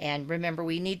 stems. And remember,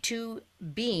 we need 2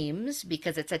 beams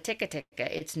because it's a ticka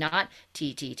ticka. It's not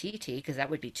T, T, T, T, because that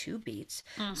would be 2 beats.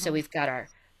 So Hmm. we've got our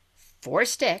 4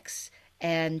 sticks.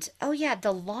 And oh, yeah,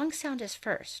 the long sound is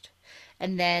first.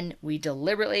 And then we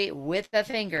deliberately, with the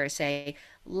finger, say,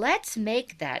 let's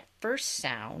make that first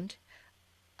sound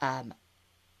um,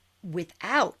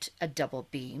 without a double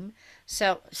beam.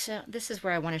 So this is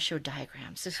where I want to show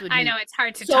diagrams. This would I need know it's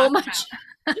hard to so talk much.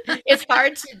 about. It's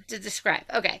hard to describe.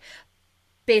 Okay.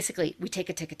 Basically, we take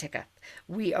a ticka ticka.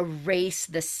 We erase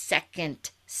the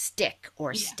second stick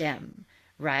or Yeah. stem,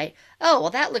 right? Oh, well,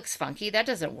 that looks funky. That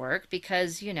doesn't work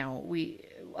because,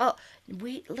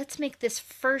 let's make this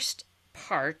first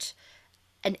part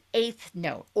an eighth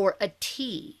note or a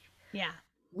T. Yeah.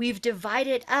 We've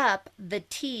divided up the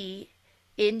T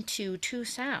into 2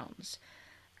 sounds.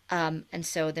 And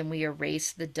so then we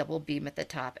erase the double beam at the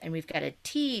top and we've got a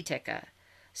T ticka.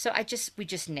 So we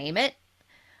just name it.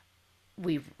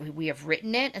 We have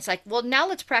written it. It's like, well, now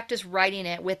let's practice writing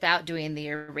it without doing the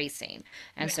erasing.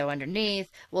 And Yeah. so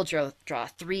underneath, we'll draw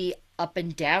 3 up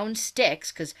and down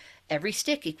sticks because every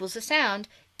stick equals a sound.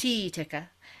 T ticka.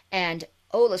 And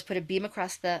oh, let's put a beam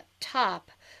across the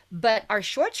top. But our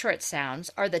short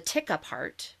sounds are the ticka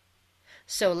part.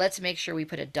 So let's make sure we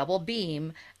put a double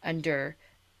beam under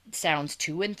sounds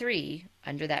 2 and 3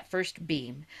 under that first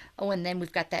beam. Oh, and then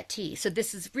we've got that T. So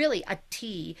this is really a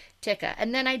T ticka.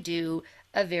 And then I do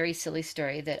a very silly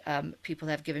story that people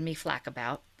have given me flack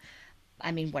about.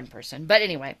 I mean, one person, but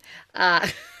anyway, uh,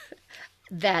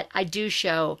 that I do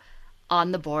show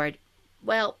on the board.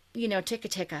 Well, ticka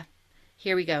ticka.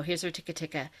 Here we go. Here's our ticka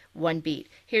ticka. 1 beat.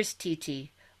 Here's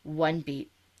TT. 1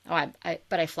 beat. Oh,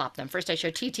 but I flopped them. First, I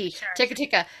showed TT, Sure. Ticka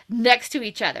Ticka next to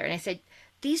each other. And I said,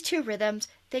 these two rhythms,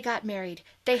 they got married.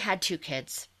 They had two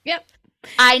kids. Yep.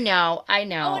 I know,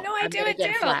 Oh no, I I'm do gonna it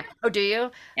get too. flack. Oh, do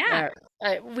you? Yeah.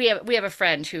 Uh, we have a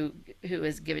friend who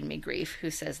has given me grief who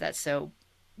says that. So,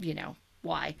 you know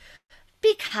why?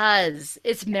 Because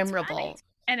it's It's funny. memorable.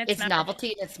 And it's It's memorable.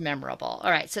 novelty and it's memorable.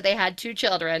 All right, so they had two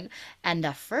children, and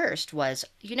the first was,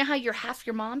 you know how you're half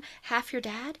your mom, half your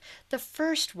dad? The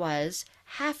first was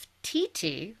half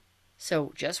TT,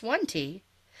 so just one T,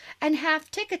 and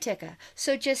half Ticka Ticka,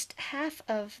 so just half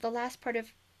of the last part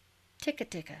of Ticka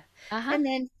Ticka. Uh-huh. And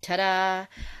then ta-da!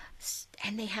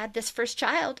 And they had this first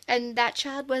child, and that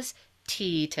child was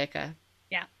T Ticka.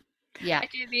 Yeah. Yeah. I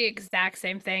do the exact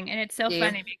same thing. And it's so Do you?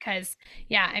 funny because,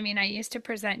 yeah, I mean, I used to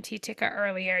present T-Tika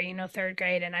earlier, third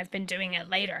grade, and I've been doing it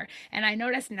later. And I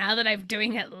notice now that I'm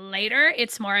doing it later,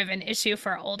 it's more of an issue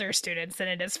for older students than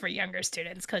it is for younger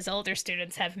students because older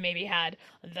students have maybe had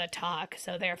the talk.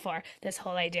 So therefore, this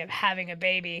whole idea of having a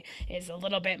baby is a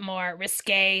little bit more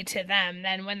risque to them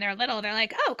than when they're little. They're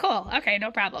like, oh, cool. Okay,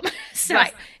 no problem. So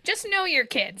Right. just know your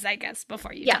kids, I guess,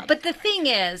 before you Yeah, tell them. but the thing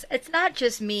is, it's not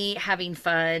just me having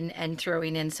fun and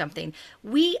throwing in something.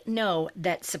 We know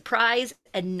that surprise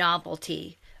and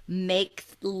novelty make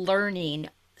learning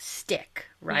stick,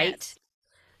 right? Yes.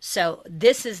 So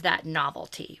this is that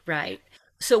novelty, right?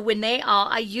 So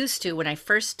I used to, when I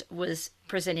first was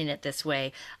presenting it this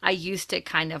way, I used to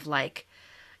kind of like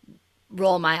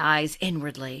roll my eyes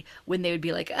inwardly when they would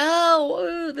be like,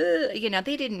 oh,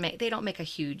 they don't make a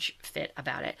huge fit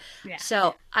about it. Yeah.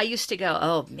 So I used to go,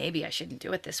 oh, maybe I shouldn't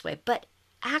do it this way. But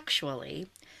actually,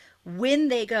 when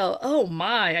they go, oh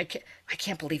my, I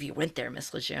can't believe you went there,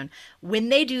 Miss Lejeune. When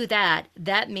they do that,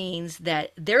 that means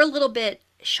that they're a little bit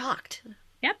shocked,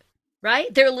 Yep.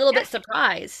 right? They're a little Yeah. bit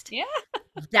surprised. Yeah.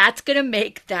 That's going to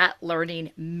make that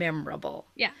learning memorable.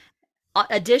 Yeah.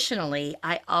 Additionally,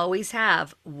 I always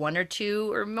have one or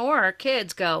two or more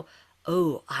kids go,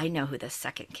 oh, I know who the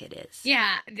second kid is.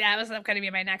 Yeah, that was going to be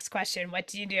my next question. What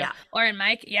do you do? Yeah. Or in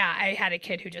Mike, yeah, I had a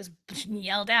kid who just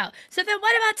yelled out. So then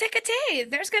what about Ticketay?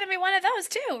 There's going to be one of those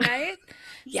too, right?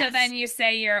 So then Yes. you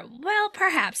say well,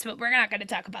 perhaps, but we're not going to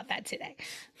talk about that today.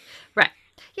 Right.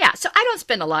 Yeah. So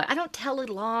I don't tell a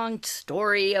long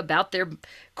story about their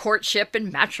courtship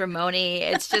and matrimony.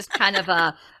 It's just kind of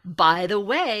a, by the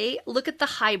way, look at the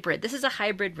hybrid. This is a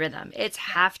hybrid rhythm. It's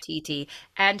Yeah. half TT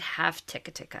and half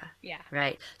ticka ticka. Yeah.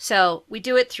 Right. So we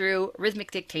do it through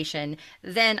rhythmic dictation.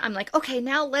 Then I'm like, okay,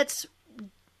 now let's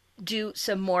do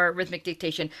some more rhythmic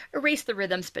dictation. Erase the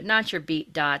rhythms, but not your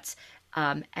beat dots.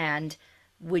 And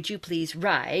would you please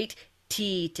write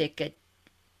T ticka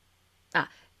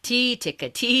T ticka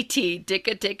T T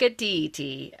ticka ticka T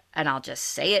T, and I'll just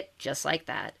say it just like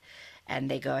that.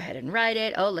 And they go ahead and write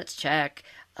it. Oh, let's check.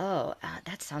 Oh,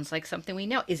 that sounds like something we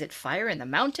know. Is it Fire in the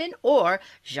Mountain or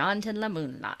Jean de la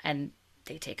Moonla? And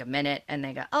they take a minute and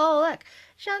they go, oh, look,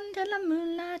 Jean de la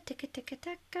Moonla, ticka ticka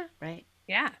ticka, right?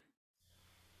 Yeah.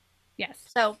 Yes.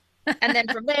 So, and then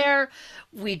from there,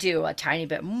 we do a tiny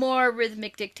bit more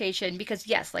rhythmic dictation because,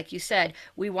 yes, like you said,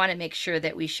 we want to make sure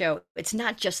that we show it's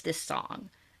not just this song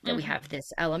that we Hmm. have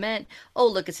this element. Oh,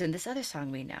 look, it's in this other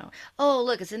song we know. Oh,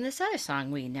 look, it's in this other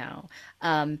song we know.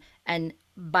 And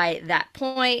by that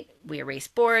point, we erase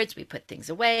boards, we put things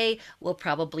away. We'll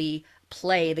probably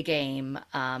play the game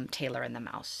Taylor and the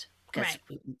Mouse because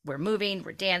Right. we're moving,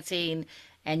 we're dancing.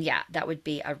 And yeah, that would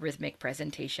be a rhythmic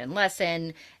presentation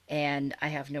lesson. And I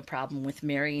have no problem with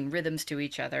marrying rhythms to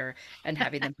each other and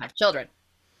having them have children.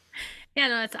 Yeah,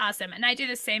 no, that's awesome. And I do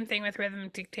the same thing with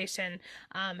rhythmic dictation.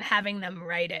 Having them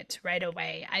write it right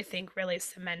away, I think really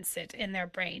cements it in their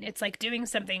brain. It's like doing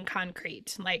something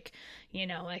concrete, like,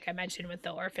 like I mentioned with the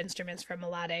Orff instruments for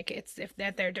melodic. It's if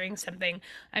that they're doing something,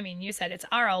 I mean, you said it's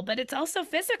aural, but it's also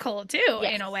physical too,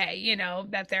 in a Yes. way,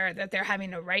 that they're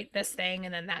having to write this thing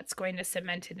and then that's going to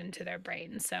cement it into their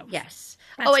brain. So Yes.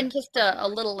 Oh, that's and really just a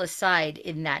little aside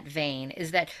in that vein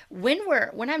is that when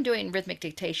I'm doing rhythmic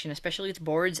dictation, especially with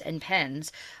boards and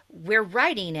pens, we're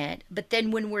writing it, but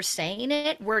then when we're saying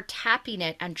it, we're tapping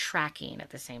it and tracking at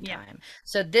the same yeah, time.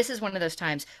 So this is one of those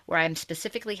times where I'm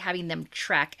specifically having them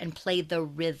track and play the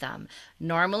rhythm.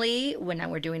 Normally, when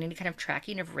we're doing any kind of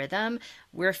tracking of rhythm,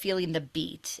 we're feeling the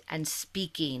beat and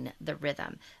speaking the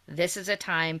rhythm. This is a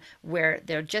time where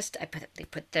they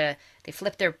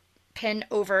flip their pen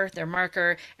over their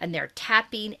marker and they're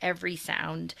tapping every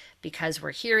sound because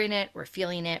we're hearing it, we're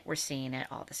feeling it, we're seeing it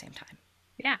all at the same time.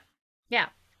 yeah. Yeah.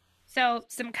 So,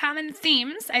 some common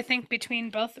themes, I think, between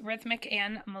both rhythmic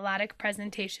and melodic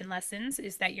presentation lessons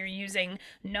is that you're using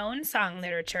known song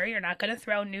literature. You're not going to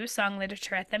throw new song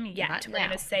literature at them yet. Not We're going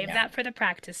to now. save No. that for the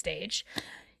practice stage.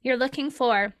 You're looking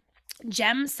for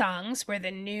gem songs where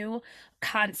the new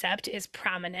concept is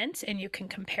prominent and you can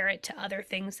compare it to other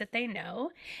things that they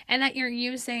know, and that you're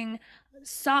using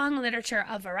song literature,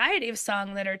 a variety of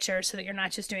song literature, so that you're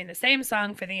not just doing the same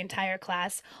song for the entire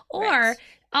class. Or Right.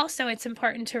 also, it's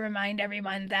important to remind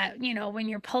everyone that, when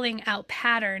you're pulling out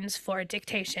patterns for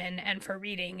dictation and for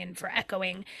reading and for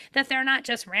echoing, that they're not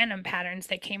just random patterns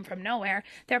that came from nowhere.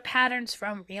 They're patterns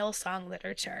from real song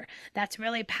literature. That's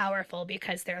really powerful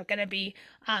because they're going to be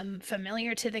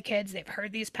familiar to the kids. They've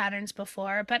heard these patterns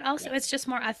before, but also Yeah. it's just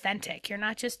more authentic. You're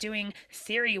not just doing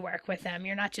theory work with them,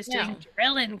 you're not just doing No.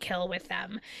 drill and kill with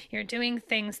them. You're doing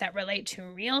things that relate to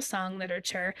real song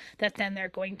literature that then they're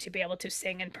going to be able to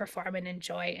sing and perform and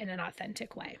enjoy in an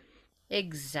authentic way.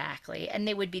 Exactly. And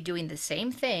they would be doing the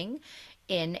same thing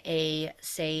in a,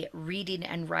 say, reading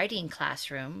and writing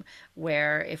classroom,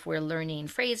 where if we're learning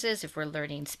phrases, if we're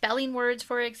learning spelling words,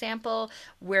 for example,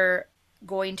 we're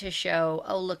going to show,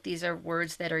 oh, look, these are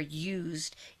words that are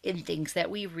used in things that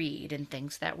we read and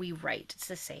things that we write. It's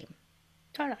the same.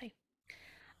 Totally.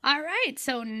 All right,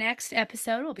 so next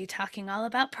episode we'll be talking all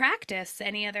about practice.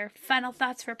 Any other final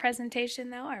thoughts for presentation,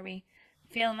 though? Are we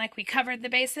feeling like we covered the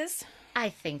bases? I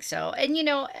think so. And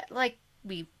like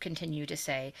we continue to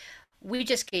say, we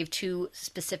just gave two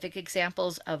specific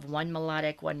examples of one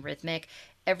melodic, one rhythmic.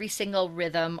 Every single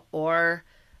rhythm or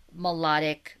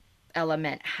melodic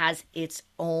element has its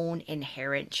own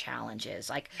inherent challenges.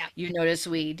 Like Yeah. you notice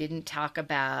we didn't talk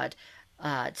about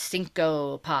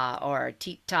syncopa or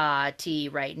tita t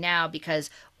right now because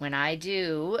when I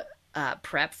do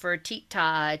prep for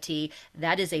tita t,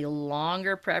 that is a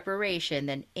longer preparation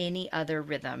than any other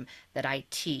rhythm that I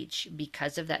teach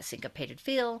because of that syncopated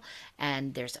feel.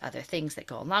 And there's other things that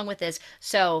go along with this.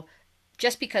 So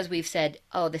just because we've said,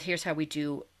 oh, here's how we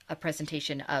do a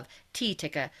presentation of T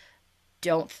tika,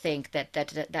 don't think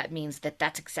that means that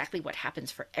that's exactly what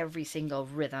happens for every single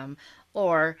rhythm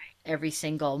or every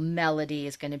single melody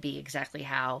is going to be exactly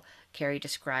how Carrie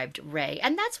described Ray.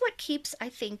 And that's what keeps, I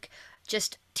think,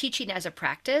 just teaching as a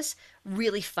practice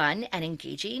really fun and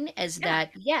engaging, is Yeah.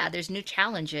 that, yeah, there's new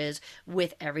challenges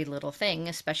with every little thing,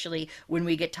 especially when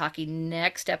we get talking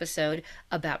next episode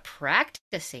about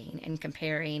practicing and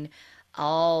comparing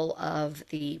all of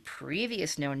the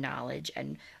previous known knowledge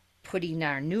and putting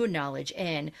our new knowledge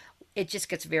in. It just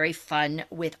gets very fun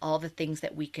with all the things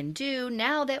that we can do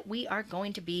now that we are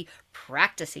going to be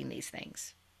practicing these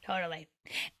things. Totally.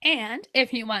 And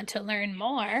if you want to learn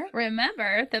more,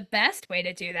 remember the best way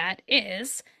to do that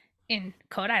is in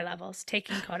Kodai levels,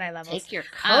 taking Kodai levels. Take your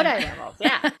Um, Kodai levels.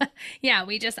 Yeah. yeah,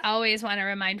 we just always want to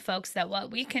remind folks that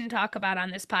what we can talk about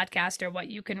on this podcast or what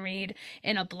you can read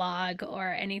in a blog or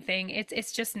anything,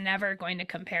 it's just never going to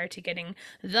compare to getting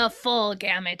the full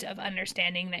gamut of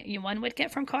understanding that one would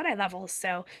get from Kodai levels.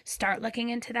 So start looking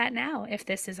into that now if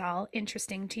this is all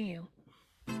interesting to you.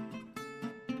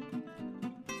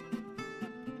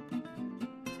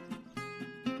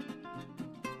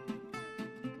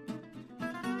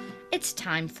 It's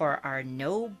time for our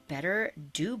Know Better,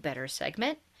 Do Better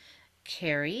segment.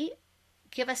 Carrie,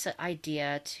 give us an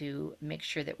idea to make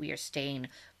sure that we are staying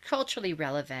culturally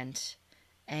relevant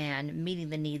and meeting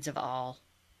the needs of all.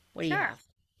 What do you Sure. have?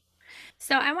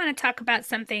 So I want to talk about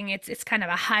something. It's kind of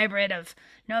a hybrid of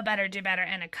know better, do better,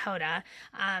 and a coda.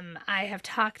 I have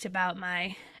talked about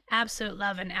my absolute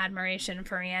love and admiration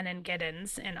for Rhiannon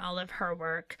Giddens and all of her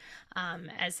work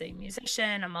as a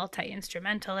musician, a multi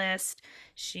instrumentalist.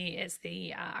 She is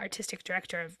the artistic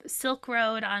director of Silk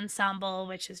Road Ensemble,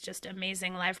 which is just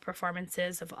amazing live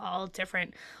performances of all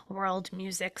different world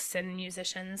musics and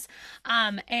musicians.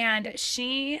 And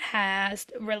she has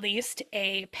released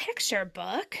a picture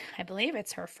book. I believe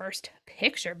it's her first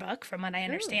picture book, from what I Ooh.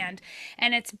 understand.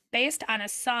 And it's based on a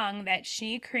song that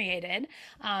she created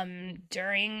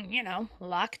during,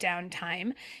 lockdown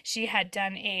time. She had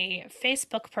done a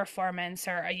Facebook performance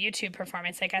or a YouTube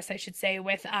performance, I guess I should say,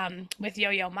 with Yo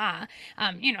Yo Ma,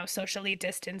 socially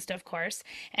distanced, of course.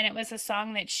 And it was a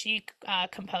song that she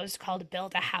composed called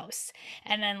Build a House.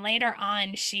 And then later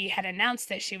on, she had announced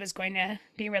that she was going to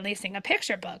be releasing a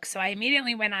picture book. So I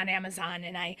immediately went on Amazon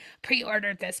and I pre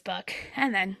ordered this book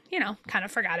and then, kind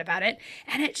of forgot about it.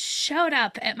 And it showed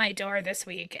up at my door this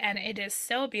week and it is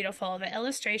so beautiful. The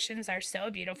illustrations are so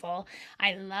beautiful.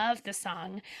 I love the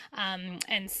song.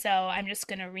 And so I'm just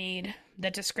going to read the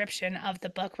description of the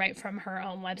book right from her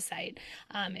own website.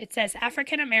 It says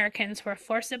African Americans were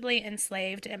forcibly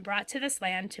enslaved and brought to this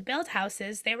land to build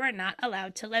houses they were not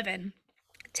allowed to live in.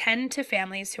 tend to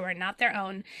families who are not their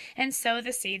own, and sow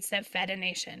the seeds that fed a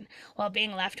nation, while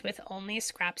being left with only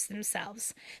scraps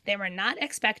themselves. They were not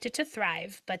expected to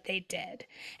thrive, but they did.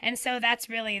 And so that's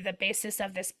really the basis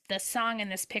of the song in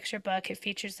this picture book. It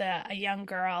features a young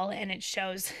girl, and it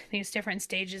shows these different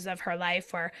stages of her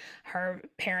life where her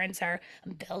parents are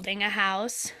building a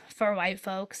house for white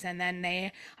folks, and then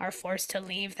they are forced to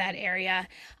leave that area.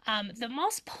 The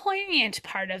most poignant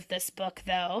part of this book,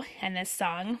 though, and this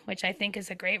song, which I think is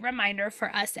a great reminder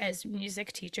for us as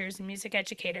music teachers and music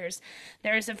educators,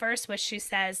 there is a verse which she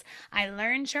says, I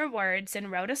learned your words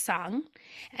and wrote a song.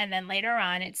 And then later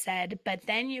on it said, but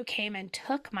then you came and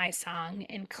took my song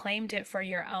and claimed it for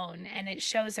your own. And it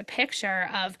shows a picture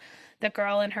of the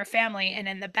girl and her family, and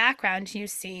in the background you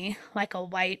see like a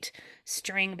white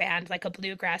string band, like a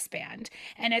bluegrass band.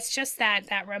 And it's just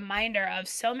that reminder of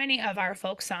so many of our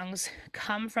folk songs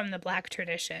come from the Black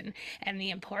tradition, and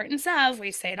the importance of, we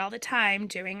say it all the time,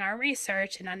 doing our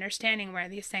research and understanding where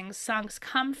these songs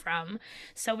come from,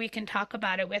 so we can talk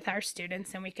about it with our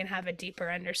students and we can have a deeper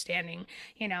understanding.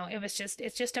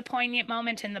 It's just a poignant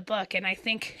moment in the book, and I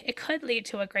think it could lead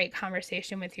to a great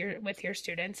conversation with your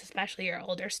students, especially your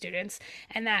older students,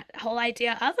 and that whole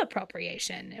idea of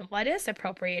appropriation, and what is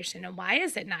appropriation and why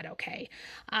is it not okay.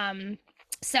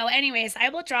 So, anyways, I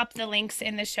will drop the links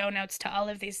in the show notes to all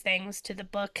of these things, to the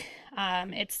book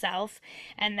itself.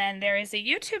 And then there is a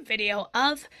YouTube video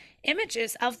of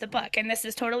images of the book. And this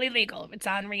is totally legal. It's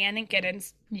on Rhiannon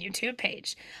Giddens' YouTube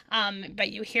page.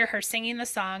 But you hear her singing the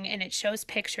song, and it shows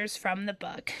pictures from the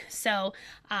book. So,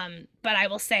 but I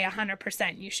will say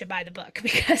 100% you should buy the book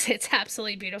because it's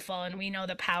absolutely beautiful. And we know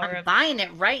the power I'm of. buying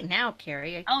it right now,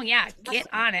 Carrie. Oh yeah, get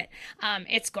on it.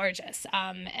 It's gorgeous.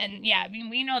 And yeah, I mean,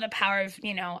 we know the power of,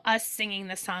 us singing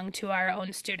the song to our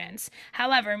own students.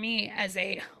 However, me as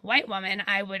a white woman,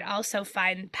 I would also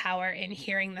find power in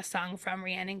hearing the song from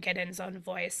Rhiannon Giddens' own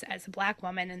voice as a Black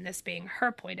woman, and this being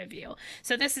her point of view.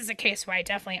 So this is a case where I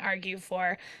definitely argue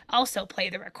for also play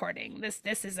the recording. This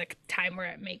is a time where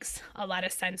it makes a lot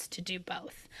of sense to do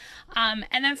both.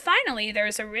 And then finally,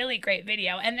 there's a really great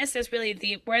video, and this is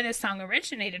really where this song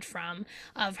originated from,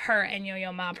 of her and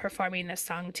Yo-Yo Ma performing this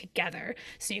song together.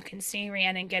 So you can see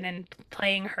Rhiannon Giddens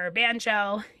playing her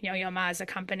banjo, Yo-Yo Ma is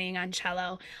accompanying on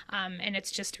cello, and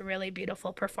it's just a really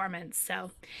beautiful performance.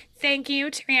 So thank you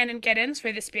to Rhiannon Giddens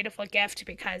for this beautiful gift,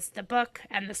 because the book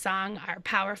and the song are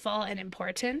powerful and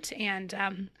important,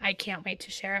 and I can't wait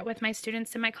to share it with my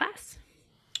students in my class.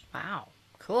 Wow,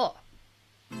 cool.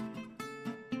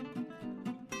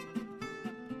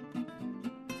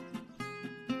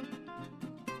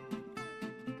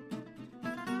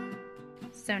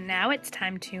 So now it's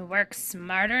time to work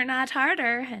smarter, not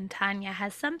harder, and Tanya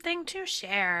has something to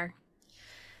share.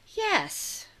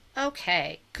 Yes.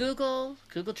 Okay. Google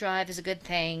Drive is a good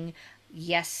thing.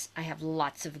 Yes, I have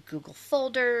lots of Google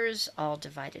folders, all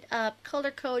divided up,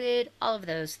 color coded, all of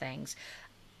those things.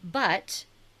 But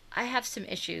I have some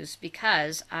issues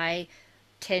because I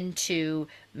tend to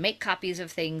make copies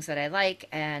of things that I like,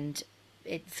 and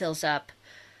it fills up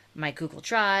my Google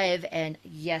Drive. And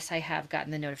yes, I have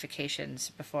gotten the notifications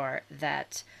before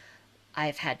that I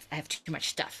have too much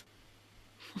stuff.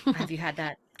 Have you had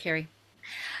that, Carrie?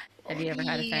 Have you ever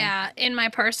had a thing? Yeah, in my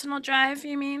personal drive,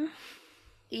 you mean?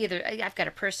 Either I've got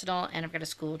a personal and I've got a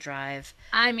school drive.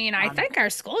 I mean, I Um, think our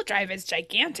school drive is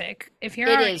gigantic. If you're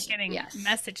it already is, getting yes.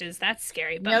 messages, that's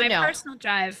scary. But No, my no. personal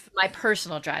drive, My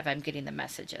personal drive, I'm getting the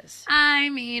messages. I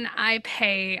mean, I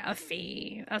pay a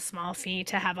fee, a small fee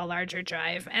to have a larger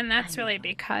drive. And I that's really know.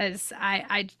 because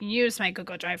I use my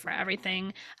Google Drive for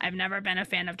everything. I've never been a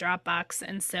fan of Dropbox,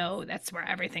 and so that's where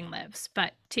everything lives.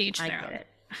 But to each I their get own. it.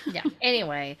 Yeah.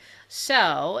 Anyway,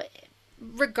 so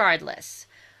regardless,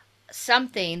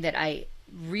 something that I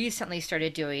recently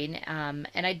started doing, and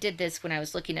I did this when I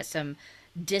was looking at some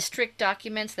district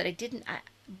documents that I didn't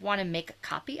want to make a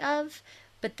copy of,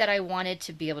 but that I wanted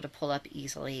to be able to pull up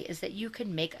easily, is that you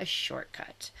can make a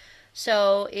shortcut.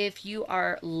 So if you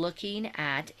are looking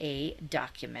at a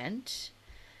document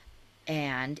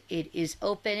and it is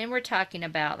open, and we're talking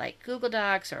about like Google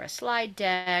Docs or a slide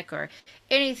deck or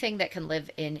anything that can live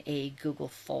in a Google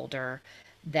folder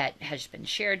that has been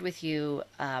shared with you,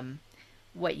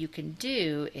 what you can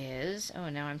do is, oh,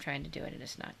 now I'm trying to do it and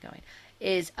it's not going,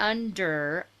 is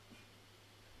under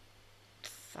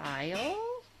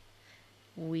file,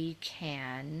 we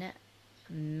can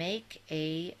make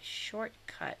a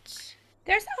shortcut.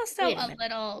 There's also Wait a a minute.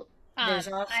 little There's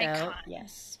also, icon.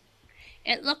 yes,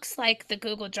 It looks like the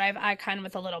Google Drive icon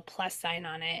with a little plus sign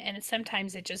on it, and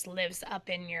sometimes it just lives up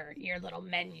in your little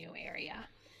menu area.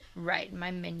 right,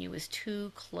 my menu is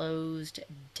too closed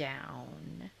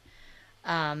down.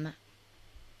 Um,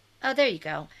 Oh, there you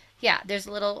go. Yeah, there's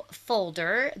a little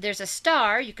folder. There's a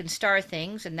star. You can star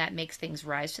things, and that makes things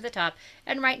rise to the top.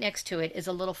 And right next to it is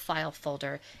a little file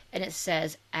folder, and it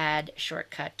says Add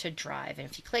Shortcut to Drive. And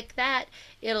if you click that,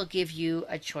 it'll give you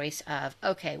a choice of,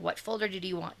 okay, what folder do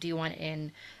you want? Do you want it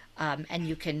in? And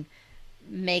you can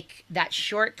make that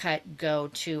shortcut go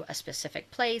to a specific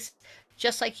place,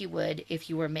 just like you would if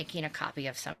you were making a copy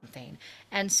of something.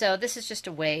 And so this is just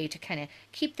a way to kind of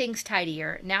keep things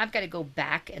tidier. Now I've got to go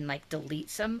back and like delete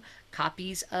some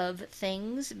copies of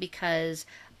things because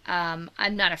I'm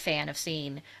not a fan of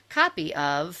seeing copy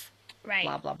of Right.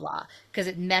 blah blah blah because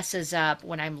it messes up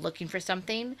when I'm looking for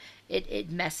something.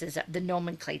 It messes up the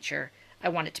nomenclature. I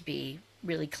want it to be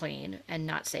really clean and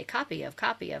not say copy of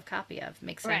copy of copy of.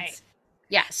 Makes Right. sense?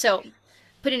 Yeah, so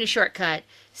put in a shortcut,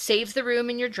 saves the room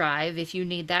in your drive if you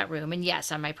need that room. And yes,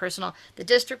 on my personal, the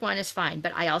district one is fine.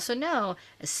 But I also know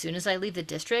as soon as I leave the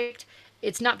district,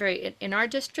 it's not very, in our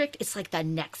district, it's like the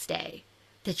next day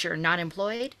that you're not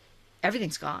employed,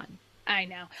 everything's gone. I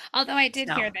know. Although I did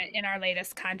hear So that in our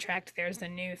latest contract, there's a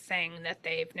new thing that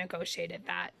they've negotiated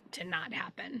that to not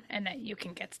happen and that you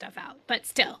can get stuff out. But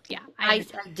still, yeah, I I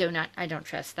understand. do not, I don't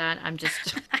trust that. I'm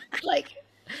just like,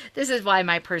 this is why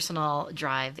my personal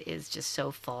drive is just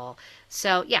so full.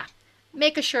 So yeah,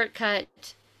 make a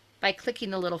shortcut by clicking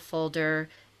the little folder.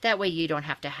 That way you don't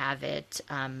have to have it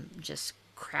just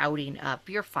crowding up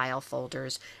your file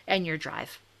folders and your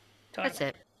drive. That's Totally.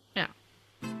 it. Yeah.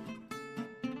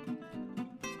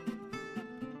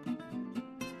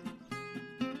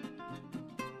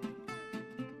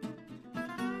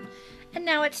 And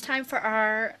now it's time for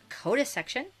our coda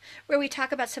section where we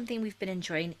talk about something we've been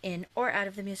enjoying in or out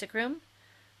of the music room.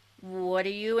 What are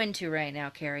you into right now,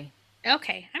 Carrie?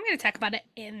 Okay, I'm going to talk about it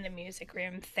in the music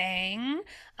room thing.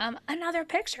 Another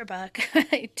picture book,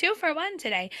 2 for 1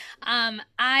 today.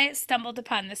 I stumbled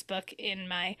upon this book in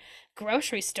my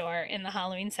grocery store in the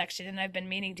Halloween section, and I've been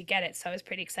meaning to get it, so I was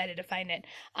pretty excited to find it.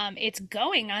 It's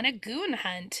Going on a Goon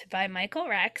Hunt by Michael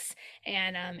Rex,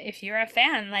 and if you're a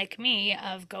fan like me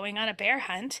of going on a bear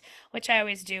hunt, which I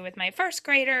always do with my first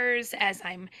graders as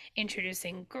I'm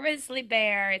introducing Grizzly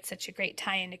Bear, it's such a great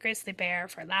tie into Grizzly Bear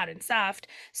for Loud and Soft.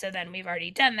 So then we've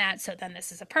already done that. So then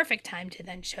this is a perfect time to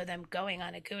then show them going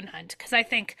on a goon hunt. Because I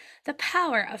think the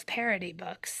power of parody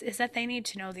books is that they need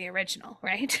to know the original,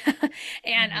 right?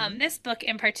 And Mm-hmm. this book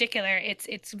in particular,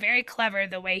 it's very clever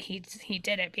the way he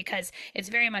did it because it's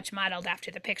very much modeled after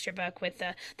the picture book with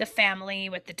the family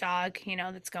with the dog,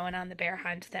 that's going on the bear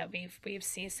hunt that we've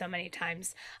seen so many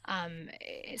times.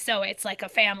 So it's like a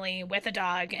family with a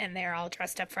dog, and they're all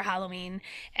dressed up for Halloween,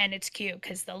 and it's cute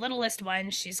because the littlest one,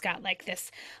 she's got like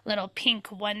this little pink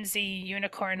onesie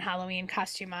unicorn Halloween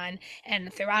costume on.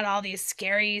 And throughout all these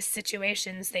scary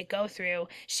situations they go through,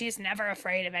 she's never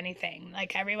afraid of anything.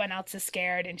 Like everyone else is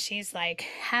scared, and she's like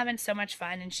having so much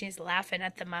fun, and she's laughing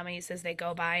at the mummies as they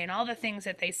go by and all the things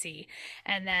that they see.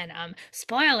 And then,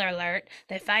 spoiler alert,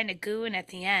 they find a goon at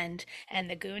the end, and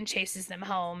the goon chases them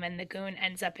home, and the goon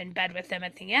ends up in bed with them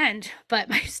at the end. But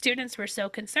my students were so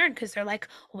concerned because they're like,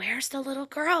 where's the little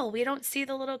girl? We don't see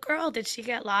the little girl. Did she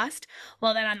get lost?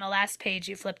 Well, then on the last page,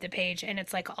 you flip the page, and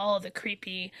it's like all the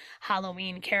creepy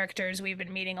Halloween characters we've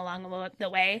been meeting along the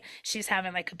way. She's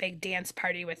having like a big dance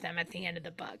party with them at the end of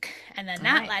the book. And then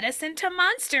that Nice. led us into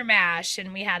Monster Mash,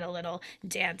 and we had a little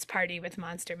dance party with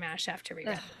Monster Mash after we Ugh,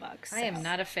 read the book. I So am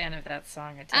not a fan of that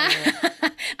song, I tell you.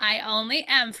 I only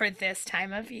am for this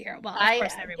time of year. Well, of I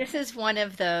course, everyone This is. is one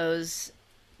of those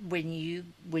when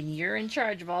you're in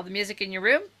charge of all the music in your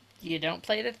room, you don't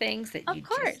play the things that you Of just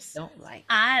course. don't like.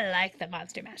 I like the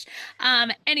Monster Mash.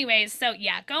 Anyways, so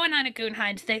yeah, going on a goon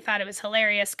hunt, they thought it was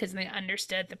hilarious because they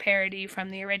understood the parody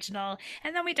from the original.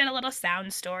 And then we did a little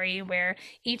sound story where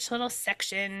each little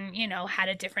section, had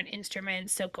a different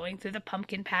instrument. So going through the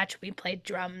pumpkin patch, we played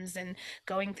drums, and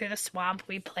going through the swamp,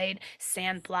 we played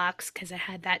sand blocks because it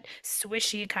had that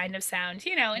swishy kind of sound,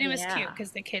 and it was cute Yeah.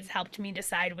 because the kids helped me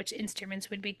decide which instruments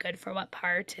would be good for what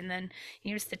part, and then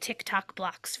use the TikTok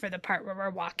blocks for the part where we're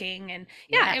walking. And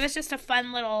yeah, it Yes. was just a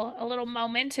little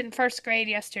moment in first grade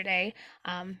yesterday,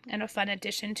 and a fun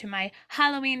addition to my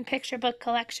Halloween picture book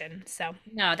collection. So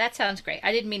No, that sounds great.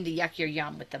 I didn't mean to yuck your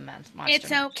yum with the Monster it's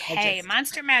Mash. okay.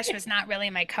 Monster Mash was not really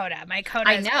my coda. My coda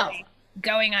I is know. really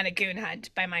Going on a Goon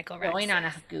Hunt by Michael Rex. Going on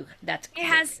a goo. That's He great.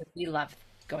 has 'Cause we love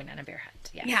going on a bear hunt.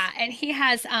 Yeah, Yes. and he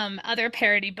has other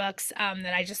parody books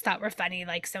that I just thought were funny.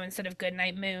 Like, so instead of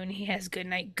Goodnight Moon, he has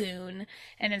Goodnight Goon,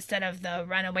 and instead of the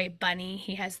Runaway Bunny,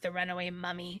 he has the Runaway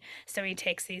Mummy. So he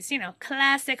takes these,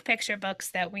 classic picture books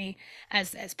that we,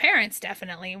 as parents,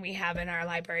 definitely we have in our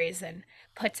libraries, and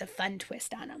puts a fun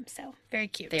twist on them. So very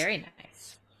cute. Very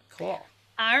nice. Cool.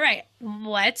 All right.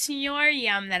 What's your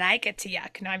yum that I get to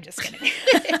yuck? No, I'm just kidding.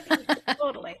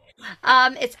 Totally.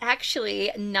 It's actually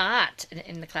not an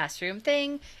in the classroom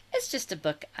thing. It's just a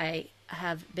book I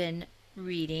have been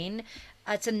reading.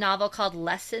 It's a novel called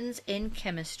Lessons in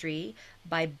Chemistry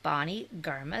by Bonnie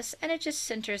Garmus, and it just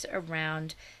centers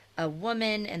around a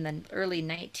woman in the early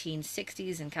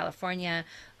 1960s in California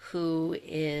who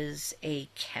is a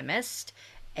chemist,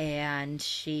 and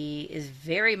she is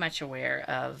very much aware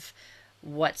of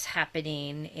what's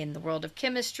happening in the world of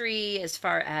chemistry as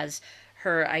far as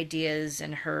her ideas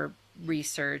and her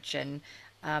research and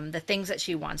the things that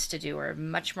she wants to do are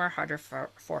much more harder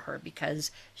for her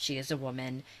because she is a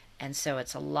woman. And so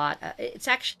it's a lot, it's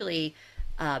actually,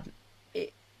 um,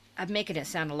 it, I'm making it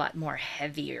sound a lot more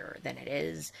heavier than it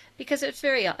is because it's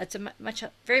a much,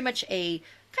 very much a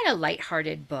kind of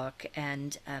lighthearted book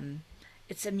and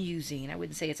it's amusing. I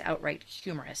wouldn't say it's outright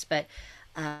humorous, but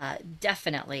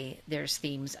definitely there's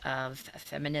themes of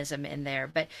feminism in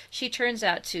there. But she turns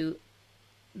out to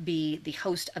be the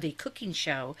host of a cooking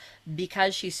show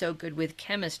because she's so good with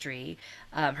chemistry.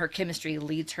 Her chemistry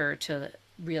leads her to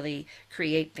really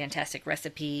create fantastic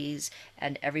recipes,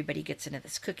 and everybody gets into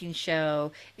this cooking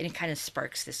show, and it kind of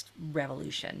sparks this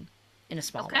revolution in a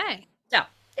small way. Okay. So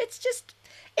it's just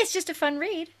a fun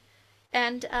read,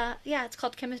 and yeah, it's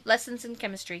called Lessons in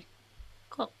Chemistry.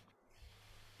 Cool.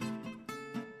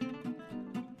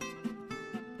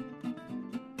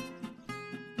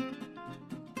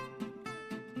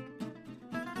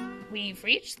 We've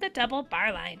reached the double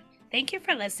bar line. Thank you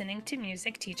for listening to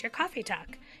Music Teacher Coffee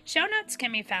Talk. Show notes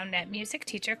can be found at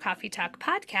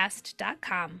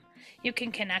musicteachercoffeetalkpodcast.com. You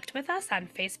can connect with us on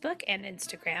Facebook and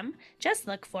Instagram. Just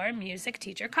look for Music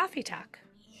Teacher Coffee Talk.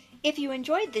 If you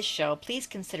enjoyed this show, please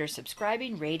consider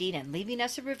subscribing, rating, and leaving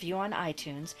us a review on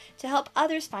iTunes to help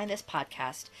others find this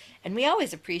podcast. And we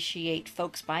always appreciate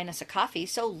folks buying us a coffee,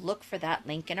 so look for that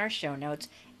link in our show notes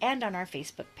and on our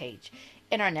Facebook page.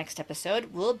 In our next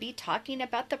episode, we'll be talking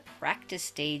about the practice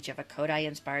stage of a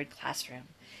Kodai-inspired classroom.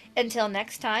 Until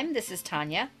next time, this is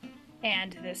Tanya.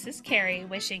 And this is Carrie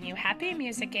wishing you happy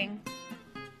musicking.